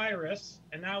coronavirus,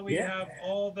 and now we have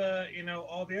all the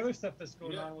other stuff that's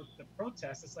going on with the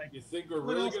protests. It's like, you think we're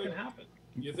what really else gonna can happen?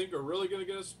 You think we're really gonna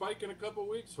get a spike in a couple of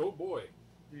weeks? Oh boy.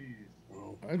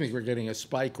 I think we're getting a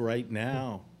spike right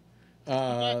now.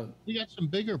 We got some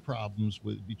bigger problems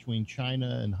between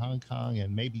China and Hong Kong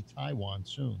and maybe Taiwan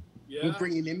soon. Yeah. We're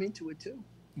bringing them into it too.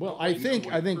 Well, I think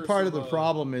part of the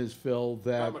problem is, Phil,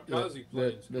 that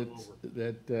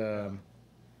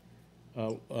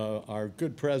our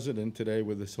good president today,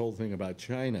 with this whole thing about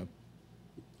China,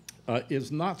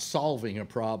 is not solving a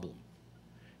problem.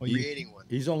 Creating one.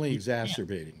 He's only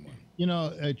exacerbating one. You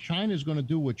know, China's going to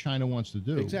do what China wants to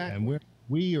do. Exactly. And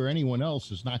we or anyone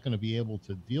else is not going to be able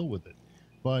to deal with it.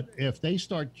 But if they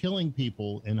start killing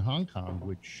people in Hong Kong,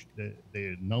 which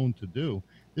they're known to do,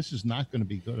 this is not going to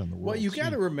be good on the world. Well, you got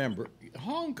to remember,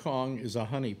 Hong Kong is a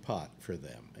honeypot for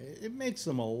them. It makes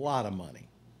them a lot of money.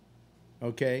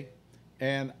 Okay?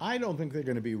 And I don't think they're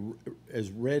going to be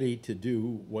as ready to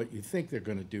do what you think they're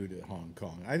going to do to Hong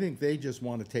Kong. I think they just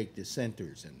want to take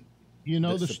dissenters and you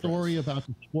know the story about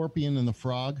the scorpion and the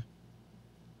frog?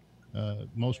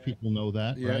 Most people know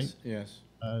that, right? Yes.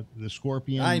 The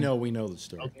scorpion. We know the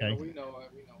story. Okay. We know.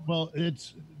 Well,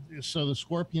 so the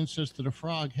scorpion says to the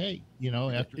frog, "Hey,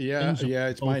 after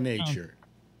it's my nature.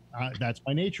 That's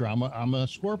my nature. I'm a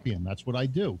scorpion. That's what I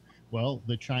do." Well,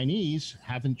 the Chinese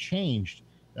haven't changed.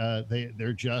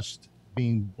 They're just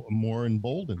being more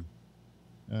emboldened,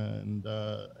 and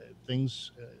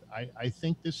things. I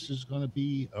think this is going to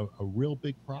be a real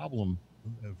big problem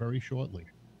very shortly.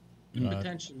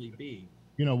 Potentially be.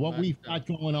 What we've got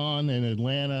going on in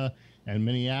Atlanta and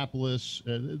Minneapolis,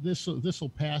 this will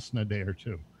pass in a day or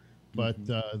two. But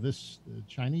this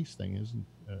Chinese thing isn't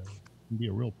can be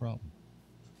a real problem.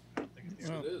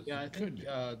 I think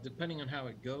depending on how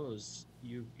it goes,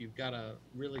 you've got to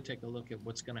really take a look at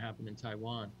what's going to happen in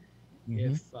Taiwan.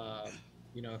 If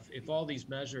all these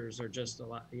measures are just a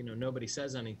lot, nobody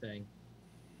says anything,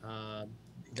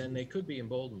 then they could be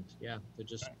emboldened, to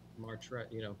just march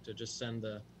to just send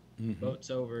the boats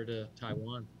over to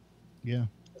Taiwan. Yeah,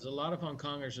 because a lot of Hong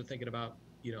Kongers are thinking about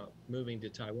moving to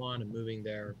Taiwan and moving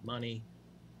their money,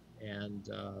 and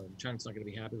China's not going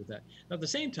to be happy with that. Now, at the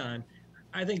same time,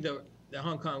 I think the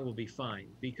Hong Kong will be fine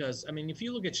because if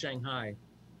you look at Shanghai,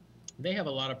 they have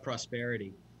a lot of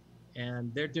prosperity,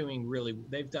 and they've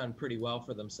done pretty well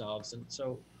for themselves, and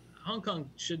so Hong Kong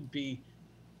should be.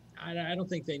 I don't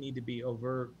think they need to be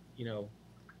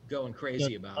going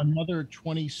crazy about it. Another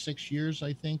 26 years,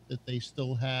 I think, that they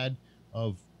still had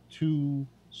of 2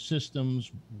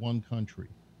 systems, 1 country.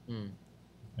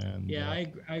 And yeah,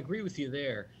 I agree with you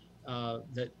there.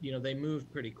 That they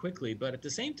moved pretty quickly, but at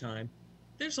the same time,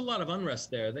 there's a lot of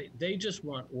unrest there. They just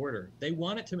want order. They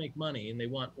want it to make money, and they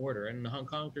want order. And the Hong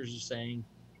Kongers are saying,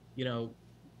 the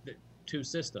 2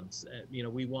 systems.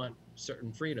 We want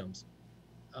certain freedoms.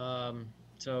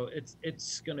 So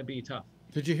it's going to be tough.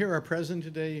 Did you hear our president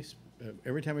today?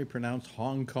 Every time he pronounced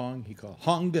Hong Kong, he called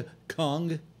Hong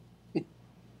Kong.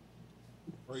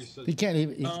 He can't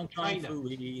even. Hong Kong.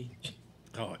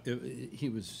 Oh,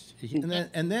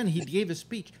 and then he gave a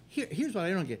speech. Here's what I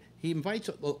don't get. He invites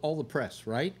all the press,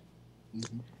 right?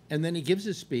 Mm-hmm. And then he gives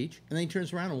his speech, and then he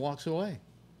turns around and walks away.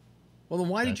 Well, then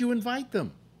why did you invite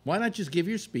them? Why not just give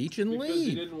your speech and because leave?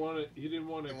 He didn't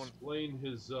want to explain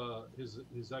his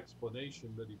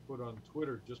explanation that he put on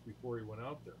Twitter just before he went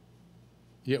out there.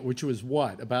 Yeah, which was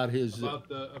what about his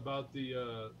about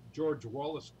the George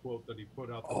Wallace quote that he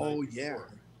put out. Yeah.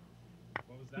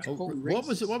 What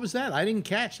was that? I didn't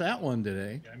catch that one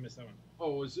today. Yeah, I missed that one.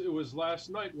 Oh, it was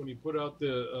last night when he put out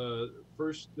the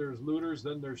first there's looters,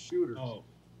 then there's shooters. Oh,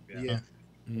 yeah.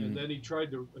 And then he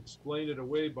tried to explain it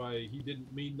away by he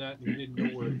didn't mean that and he didn't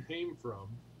know where it came from.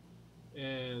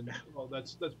 And well,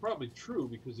 that's probably true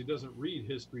because he doesn't read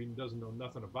history and doesn't know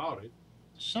nothing about it.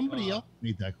 Somebody else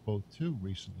made that quote too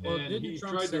recently. Well, didn't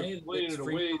Trump say it's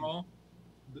free for all?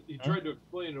 He tried to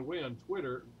explain it away on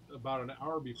Twitter about an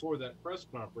hour before that press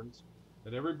conference,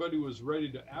 and everybody was ready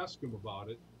to ask him about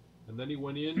it. And then he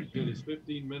went in, did his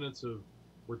 15 minutes of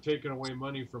we're taking away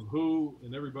money from who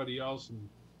and everybody else, and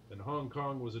Hong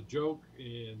Kong was a joke,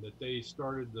 and that they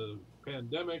started the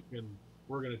pandemic, and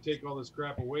we're going to take all this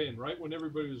crap away. And right when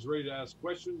everybody was ready to ask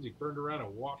questions, he turned around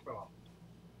and walked off.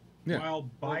 Yeah. While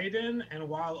Biden and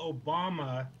while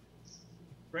Obama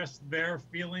expressed their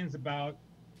feelings about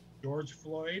George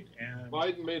Floyd, and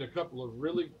Biden made a couple of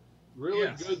really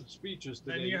good speeches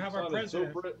today. And you have our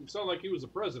president. It sounded like he was a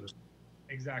president.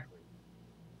 Exactly.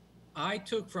 I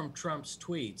took from Trump's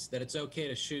tweets that it's okay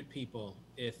to shoot people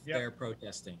if they're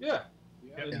protesting. Yeah.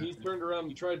 And he turned around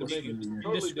and tried to make it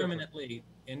totally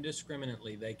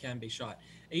indiscriminately, they can be shot,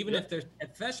 even if they're,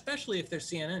 especially if they're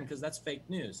CNN, because that's fake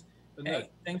news. And hey,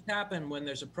 things happen when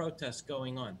there's a protest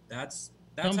going on. That's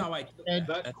how I took that.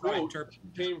 That quote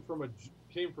came from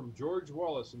George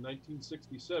Wallace in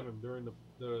 1967 during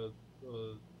the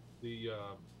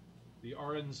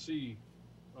RNC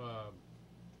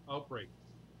outbreak.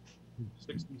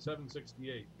 67,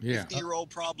 68. Yeah.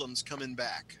 50-year-old problems coming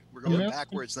back. We're going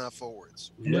backwards, not forwards.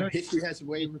 History has a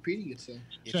way of repeating itself.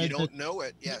 If you don't know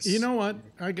it, yes. You know what?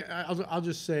 I'll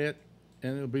just say it,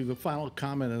 and it'll be the final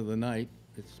comment of the night.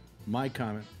 It's my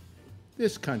comment.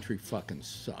 This country fucking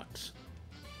sucks.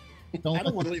 I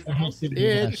don't want to leave the house.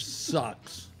 It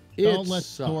sucks. Don't let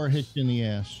the door hit you in the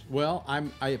ass. Well,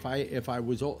 if I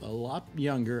was a lot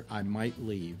younger, I might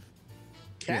leave.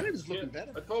 Canada's looking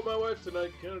better. I told my wife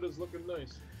tonight, Canada's looking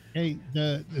nice. Hey,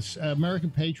 the American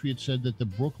Patriot said that the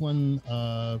Brooklyn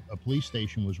police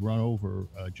station was run over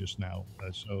just now.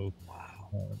 I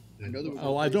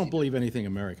don't believe anything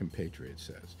American Patriot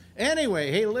says.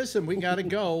 Anyway, hey, listen, we got to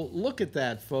go. Look at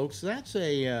that, folks. That's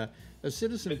a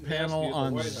citizen panel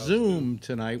on Zoom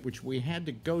tonight, which we had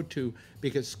to go to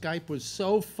because Skype was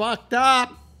so fucked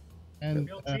up. And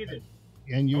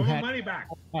And you had money back.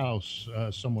 House.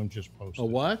 Someone just posted. A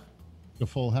what? The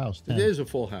full house. 10. It is a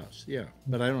full house, yeah.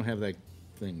 But I don't have that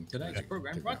thing. Tonight's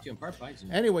program brought to you in part by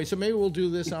Zoom. Anyway, so maybe we'll do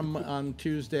this on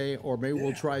Tuesday, or maybe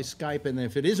we'll try Skype. And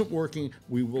if it isn't working,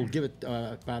 we will give it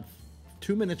about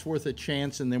 2 minutes worth of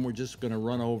chance, and then we're just going to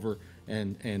run over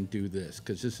and do this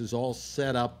because this is all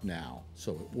set up now,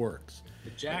 so it works.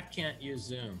 But Jack can't use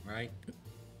Zoom, right?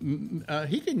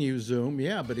 He can use Zoom,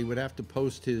 yeah, but he would have to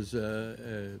post his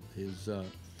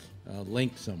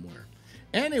link somewhere.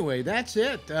 Anyway, that's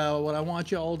it. What I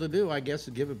want you all to do, I guess,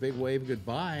 is give a big wave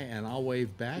goodbye, and I'll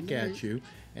wave back at you.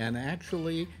 And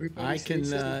actually, I can,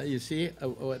 you see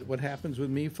what happens with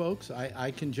me, folks?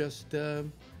 I can just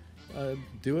do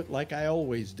it like I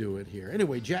always do it here.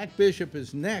 Anyway, Jack Bishop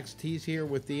is next. He's here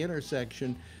with The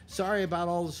Intersection. Sorry about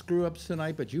all the screw-ups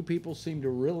tonight, but you people seem to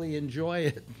really enjoy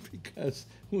it because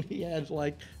we had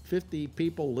like 50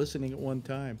 people listening at one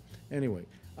time. Anyway,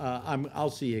 I'll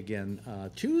see you again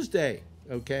Tuesday,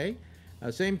 okay?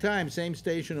 Same time, same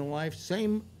station in life,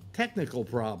 same technical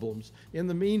problems. In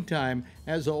the meantime,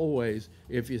 as always,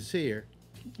 if you see her,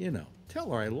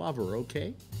 tell her I love her,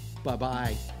 okay?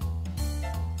 Bye-bye.